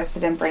were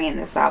interested in bringing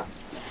this up.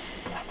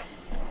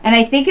 And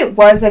I think it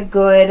was a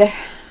good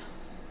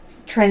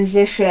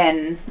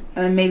transition,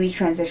 maybe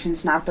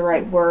transition's not the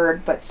right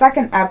word, but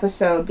second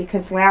episode,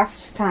 because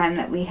last time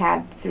that we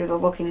had through the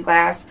Looking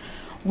Glass,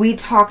 we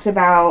talked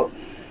about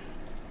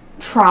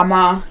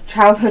trauma,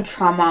 childhood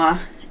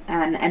trauma,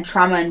 and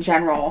trauma in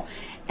general,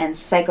 and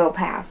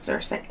psychopaths or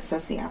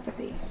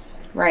sociopathy,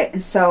 right?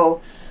 And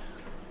so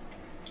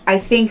I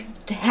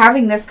think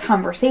having this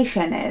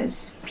conversation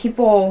is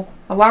people,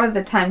 a lot of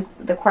the time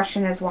the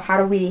question is, well, how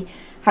do we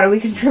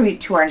contribute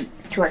to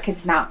our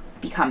kids not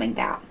becoming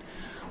that?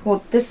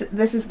 Well, this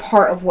is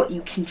part of what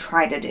you can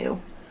try to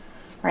do,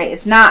 right?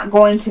 It's not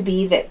going to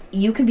be that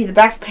you can be the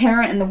best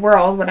parent in the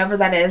world, whatever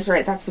that is,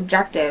 right? That's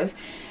subjective,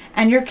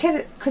 and your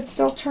kid could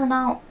still turn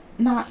out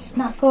not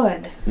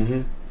good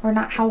or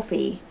not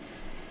healthy,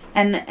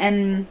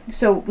 and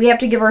so we have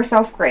to give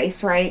ourselves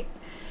grace, right?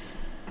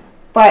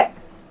 But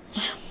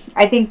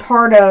I think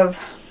part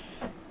of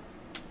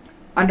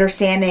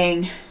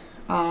understanding,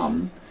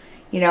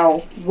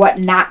 what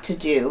not to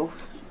do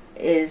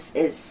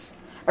is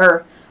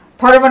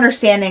part of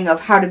understanding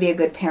of how to be a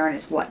good parent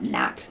is what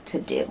not to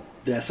do.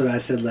 That's what I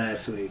said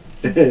last week.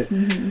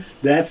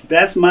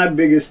 That's my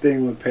biggest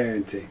thing with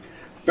parenting.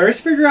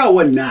 First, figure out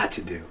what not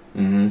to do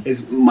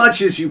as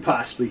much as you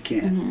possibly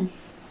can.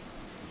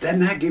 Then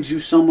that gives you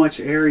so much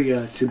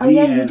area to be in. Oh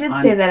yeah, you did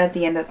say that at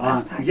the end of the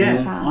last podcast.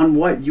 Yeah, on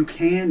what you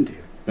can do.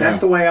 That's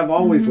the way I've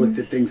always looked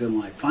at things in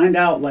life. Find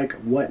out, like,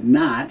 what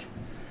not.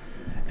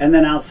 And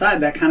then outside,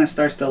 that kind of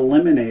starts to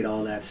eliminate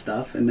all that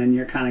stuff. And then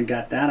you're kind of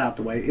got that out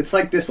the way. It's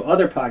like this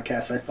other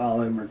podcast I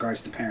follow in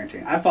regards to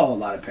parenting. I follow a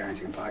lot of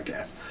parenting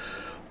podcasts.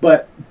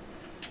 But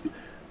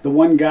the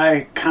one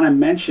guy kind of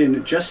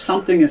mentioned just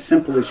something as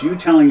simple as you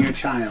telling your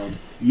child,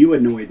 you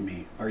annoyed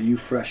me or you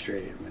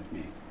frustrated with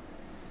me.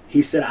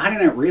 He said, I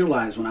didn't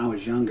realize when I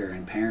was younger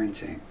in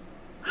parenting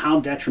how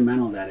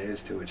detrimental that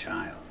is to a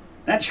child.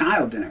 That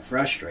child didn't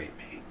frustrate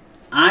me.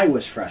 I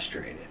was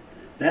frustrated.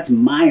 That's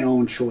my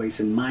own choice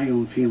and my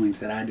own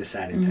feelings that I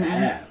decided to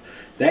have.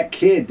 That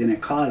kid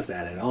didn't cause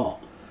that at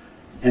all.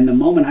 And the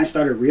moment I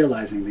started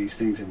realizing these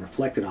things and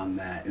reflected on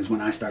that is when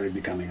I started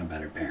becoming a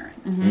better parent.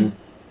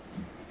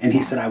 And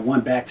he said, I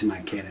went back to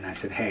my kid and I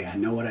said, hey, I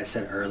know what I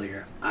said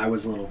earlier. I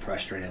was a little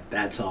frustrated.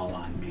 That's all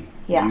on me.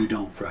 Yeah. You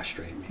don't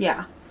frustrate me.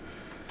 Yeah.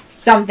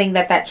 Something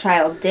that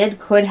child did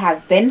could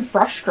have been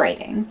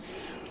frustrating,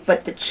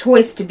 but the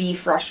choice to be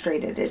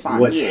frustrated is on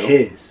you. Was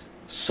his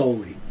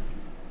solely.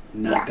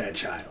 Not that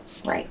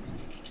child's. Right.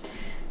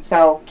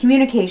 So,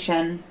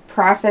 communication,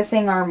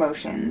 processing our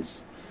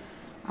emotions.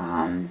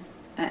 And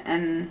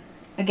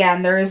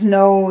again, this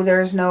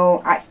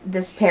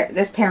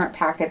parent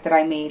packet that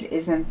I made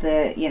isn't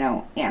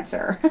the,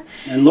 answer.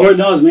 And Lord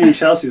knows me and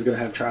Chelsea's going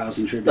to have trials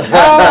and tribulations.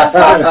 Oh,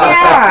 fuck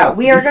yeah.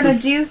 We are going to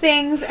do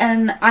things,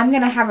 and I'm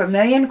going to have a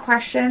million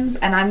questions,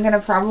 and I'm going to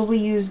probably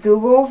use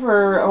Google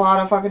for a lot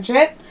of fucking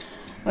shit.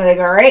 Like,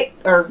 all right,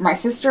 or my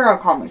sister, I'll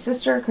call my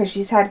sister because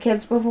she's had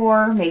kids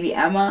before. Maybe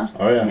Emma.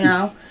 Oh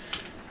yeah.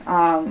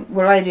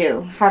 What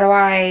do? How do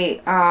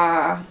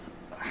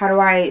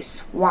I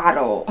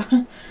swaddle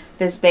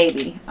this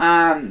baby?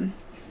 And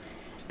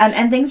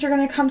things are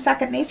going to come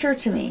second nature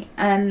to me,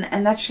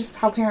 and that's just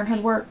how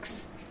parenthood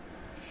works.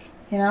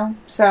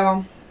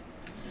 So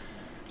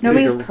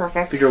nobody's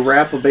perfect. If you can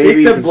wrap a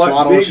baby, you can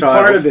swaddle a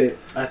child.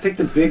 I think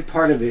the big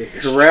part of it is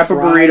you can wrap a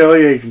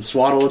burrito, you can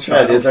swaddle a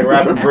child. Yeah, it's like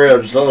wrapping a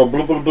burrito, just a little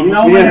blah, blah,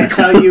 blah, when they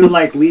tell you,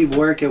 like, leave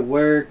work at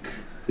work,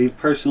 leave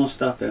personal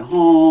stuff at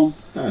home,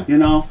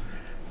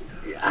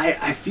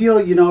 I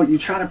feel, you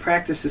try to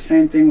practice the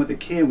same thing with a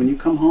kid. When you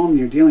come home and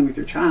you're dealing with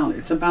your child,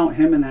 it's about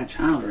him and that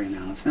child right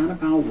now. It's not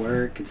about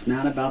work. It's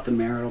not about the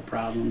marital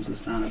problems.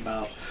 It's not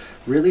about...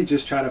 Really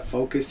just try to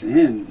focus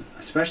in,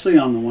 especially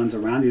on the ones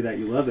around you that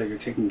you love, that you're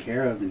taking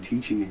care of and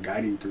teaching and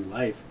guiding through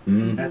life.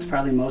 That's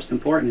probably most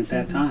important at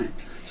that time.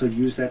 So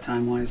use that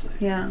time wisely.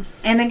 Yeah.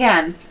 And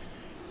again,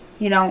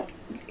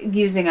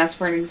 using us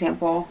for an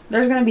example,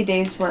 there's going to be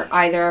days where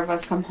either of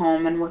us come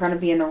home and we're going to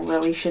be in a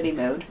really shitty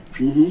mood.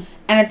 And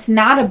it's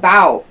not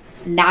about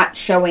not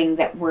showing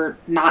that we're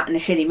not in a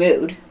shitty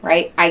mood,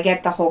 right? I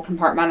get the whole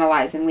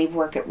compartmentalizing, leave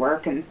work at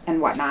work and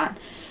whatnot.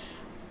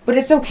 But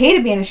it's okay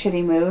to be in a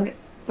shitty mood.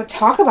 But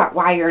talk about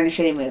why you're in a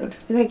shitty mood.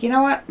 Be like, you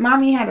know what?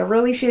 Mommy had a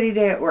really shitty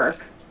day at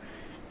work.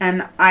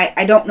 And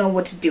I don't know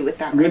what to do with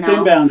that right now.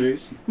 Within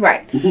boundaries.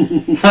 Right. You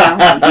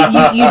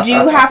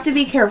do have to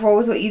be careful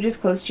with what you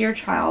disclose to your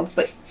child.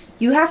 But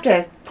you have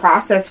to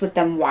process with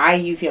them why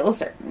you feel a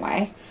certain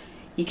way.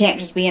 You can't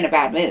just be in a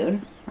bad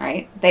mood.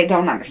 Right? They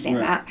don't understand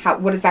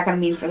that. What is that going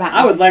to mean for them?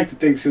 I would like to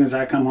think as soon as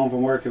I come home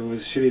from work, if it was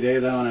a shitty day,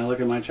 though, and I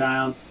look at my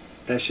child,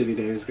 that shitty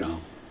day is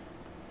gone.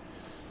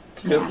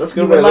 That's a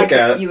good way to look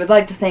at it. You would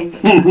like to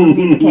think that would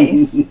be the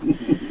case.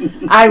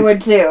 I would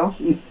too.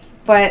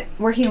 But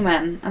we're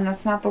human, and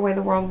that's not the way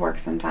the world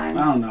works sometimes.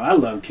 I don't know. I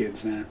love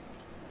kids, man.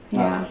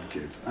 Yeah. I love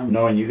kids.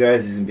 Knowing you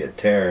guys is going to be a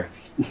tear.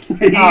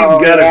 He's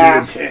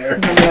gotta be a tear.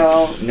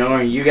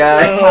 Knowing you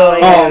guys.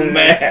 Oh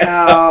man.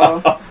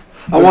 No.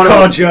 I want to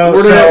call Joe.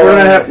 We're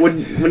gonna have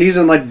when he's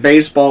in like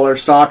baseball or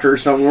soccer or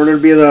something. We're gonna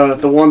be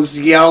the ones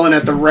yelling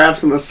at the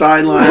refs on the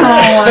sideline. Oh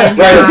my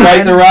God.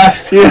 Fight the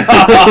refs. Yeah.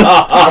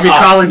 I'll be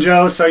calling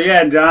Joe. So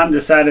yeah, John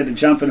decided to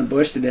jump in a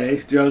bush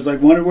today. Joe's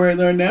like, wonder where he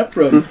learned that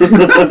from.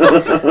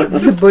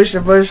 The bush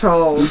of bush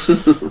holes.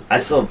 I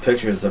still have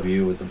pictures of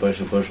you with the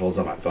bush of bush holes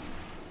on my phone.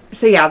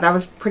 So yeah, that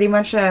was pretty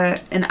much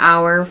an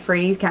hour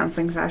free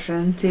counseling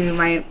session to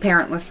my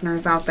parent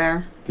listeners out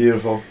there.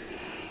 Beautiful.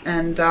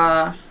 And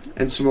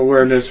some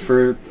awareness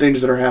for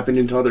things that are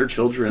happening to other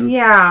children.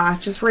 Yeah,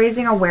 just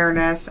raising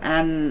awareness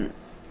and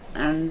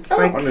I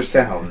don't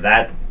understand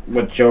how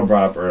what Joe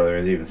brought up earlier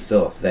is even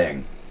still a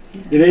thing.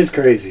 It is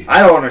crazy.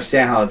 I don't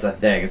understand how it's a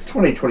thing. It's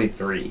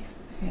 2023.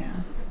 Yeah.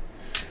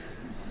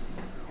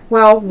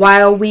 Well,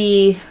 while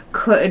we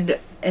could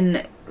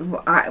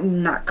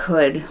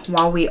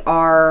while we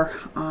are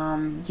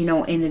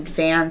an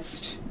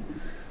advanced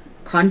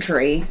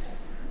country,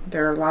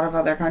 there are a lot of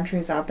other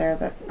countries out there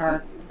that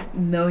are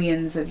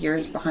millions of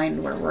years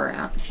behind where we're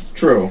at.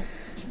 True.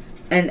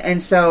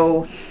 And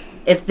so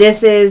if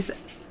this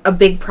is a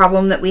big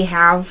problem that we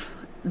have,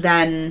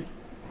 then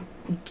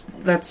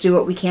let's do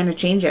what we can to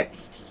change it.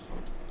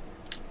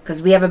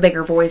 Because we have a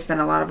bigger voice than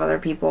a lot of other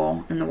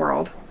people in the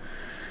world.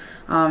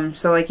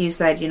 So like you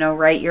said,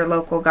 write your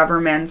local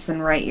governments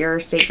and write your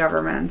state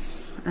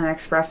governments and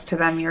express to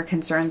them your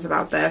concerns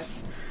about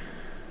this.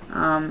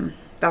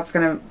 That's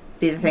going to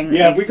be the thing that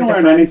if makes we can the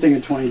learn difference. anything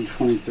in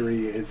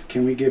 2023, it's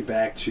can we get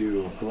back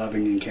to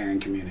loving and caring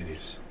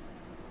communities?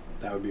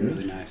 That would be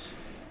really nice.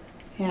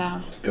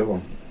 Yeah. It's a good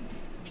one.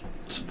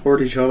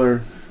 Support each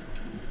other.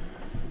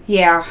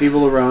 Yeah.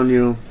 People around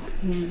you.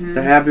 Mm-hmm.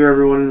 The happier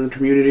everyone in the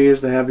community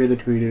is, the happier the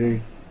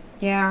community.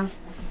 Yeah.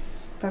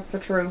 That's the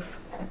truth.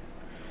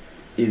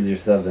 Easier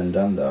said than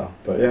done, though.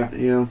 But yeah.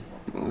 Yeah.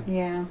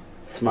 Yeah.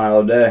 Smile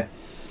a day.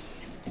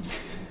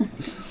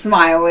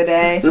 Smile a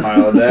day.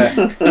 Smile a day.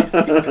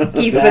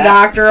 Keeps the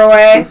doctor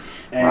away.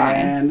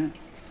 And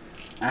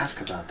ask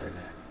about their day.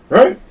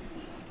 Right.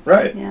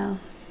 Right. Yeah.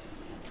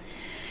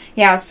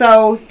 Yeah,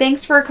 so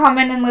thanks for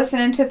coming and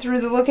listening to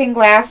Through the Looking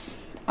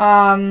Glass.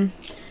 I'm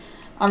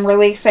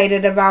really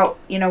excited about,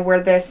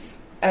 where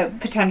this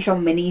potential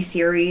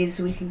mini-series,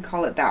 we can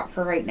call it that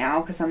for right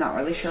now, because I'm not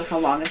really sure how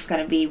long it's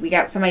going to be. We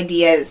got some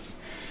ideas.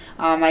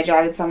 I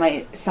jotted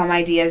some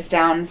ideas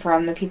down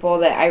from the people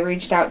that I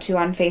reached out to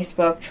on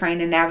Facebook, trying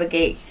to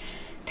navigate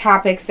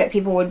topics that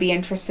people would be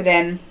interested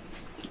in.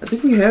 I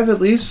think we have at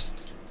least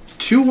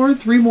 2 or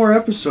 3 more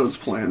episodes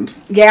planned.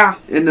 Yeah.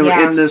 In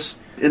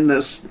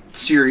this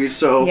series,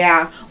 so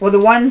yeah. Well, the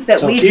ones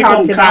that we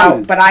talked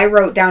about, but I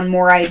wrote down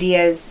more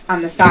ideas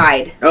on the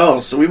side. Oh,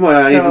 so we might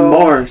have even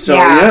more. So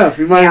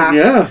we might.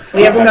 Yeah.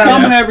 We have some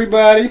coming,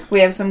 everybody. We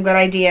have some good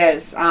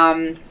ideas.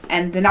 And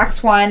the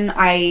next one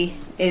I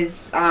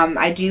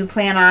do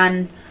plan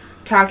on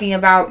talking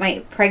about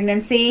my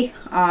pregnancy,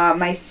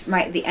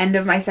 the end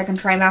of my second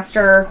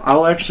trimester.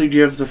 I'll actually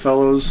give the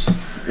fellows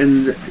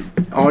in the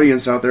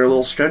audience out there a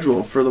little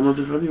schedule for the month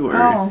of February.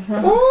 Oh,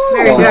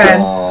 very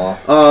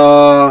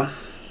good.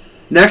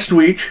 Next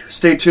week,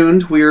 stay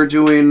tuned. We are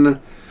doing,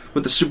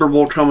 with the Super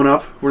Bowl coming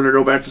up, we're going to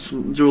go back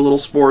to do a little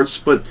sports,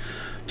 but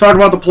talk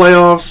about the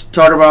playoffs,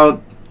 talk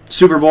about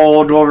Super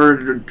Bowl, we're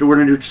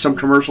going to do some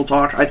commercial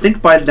talk. I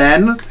think by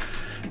then,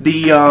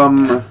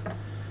 the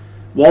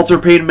Walter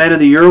Payton Men of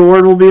the Year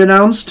Award will be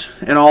announced,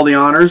 and all the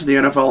honors, the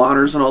NFL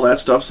honors and all that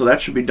stuff, so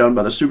that should be done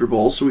by the Super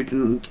Bowl, so we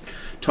can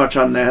touch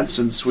on that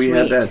since we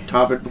had that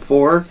topic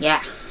before.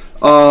 Yeah.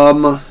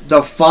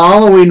 The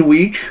following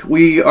week,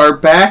 we are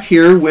back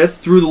here with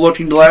Through the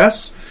Looking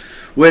Glass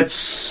with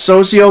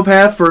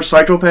Sociopath for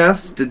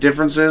Psychopath, the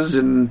differences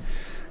and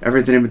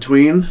everything in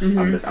between.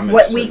 Mm-hmm.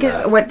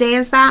 What day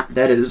is that?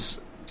 That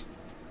is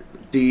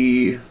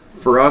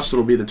for us,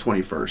 it'll be the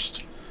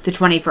 21st. The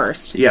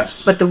 21st.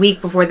 Yes. But the week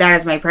before that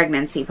is my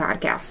pregnancy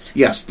podcast.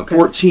 Yes, the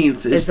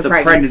 14th is the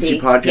pregnancy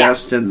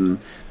podcast, and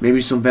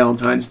maybe some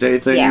Valentine's Day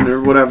thing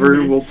or whatever.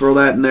 Mm-hmm. We'll throw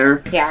that in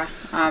there. Yeah.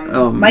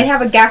 Might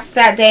have a guest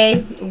that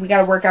day. We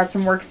got to work out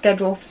some work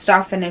schedule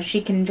stuff, and if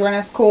she can join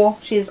us, cool.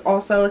 She's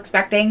also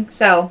expecting.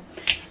 So,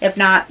 if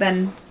not,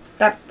 then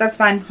that's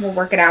fine. We'll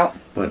work it out.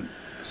 But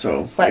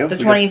the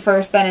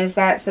 21st then is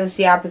that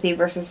sociopathy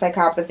versus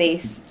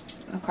psychopathy.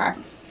 Okay.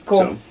 Cool.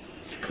 So,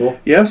 cool.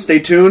 Yeah, stay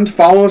tuned.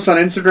 Follow us on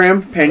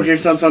Instagram,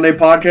 Pancakes on Sunday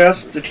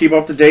Podcast, to keep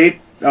up to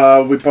date.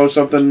 We post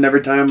something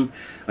every time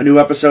a new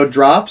episode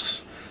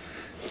drops.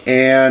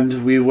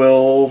 And we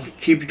will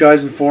keep you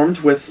guys informed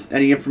with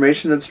any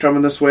information that's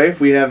coming this way.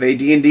 We have a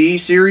D&D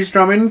series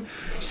coming.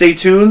 Stay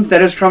tuned.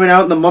 That is coming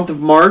out in the month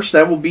of March.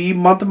 That will be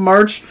month of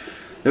March.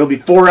 There will be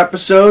 4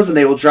 episodes, and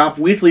they will drop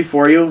weekly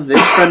for you.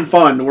 It's been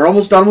fun. We're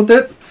almost done with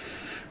it.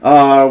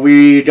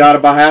 We got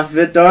about half of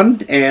it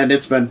done, and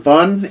it's been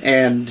fun.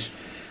 And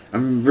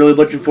I'm really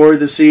looking forward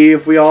to see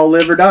if we all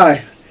live or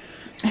die.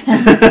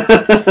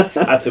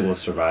 I think we'll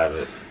survive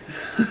it.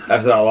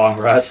 After that long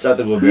rest, I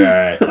think we'll be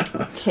alright.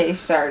 Okay,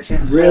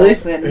 Sergeant really?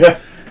 Wilson. Yeah.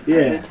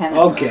 Lieutenant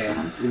okay.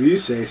 Wilson. If you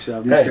say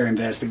so, Mr.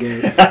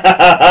 Investigate.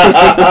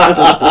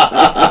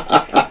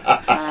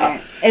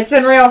 Alright. It's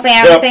been real,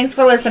 fam. Yep. Thanks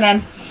for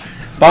listening.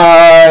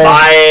 Bye.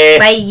 Bye.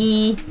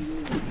 Bye.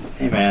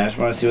 Hey, man, I just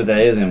want to see what that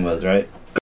alien was, right?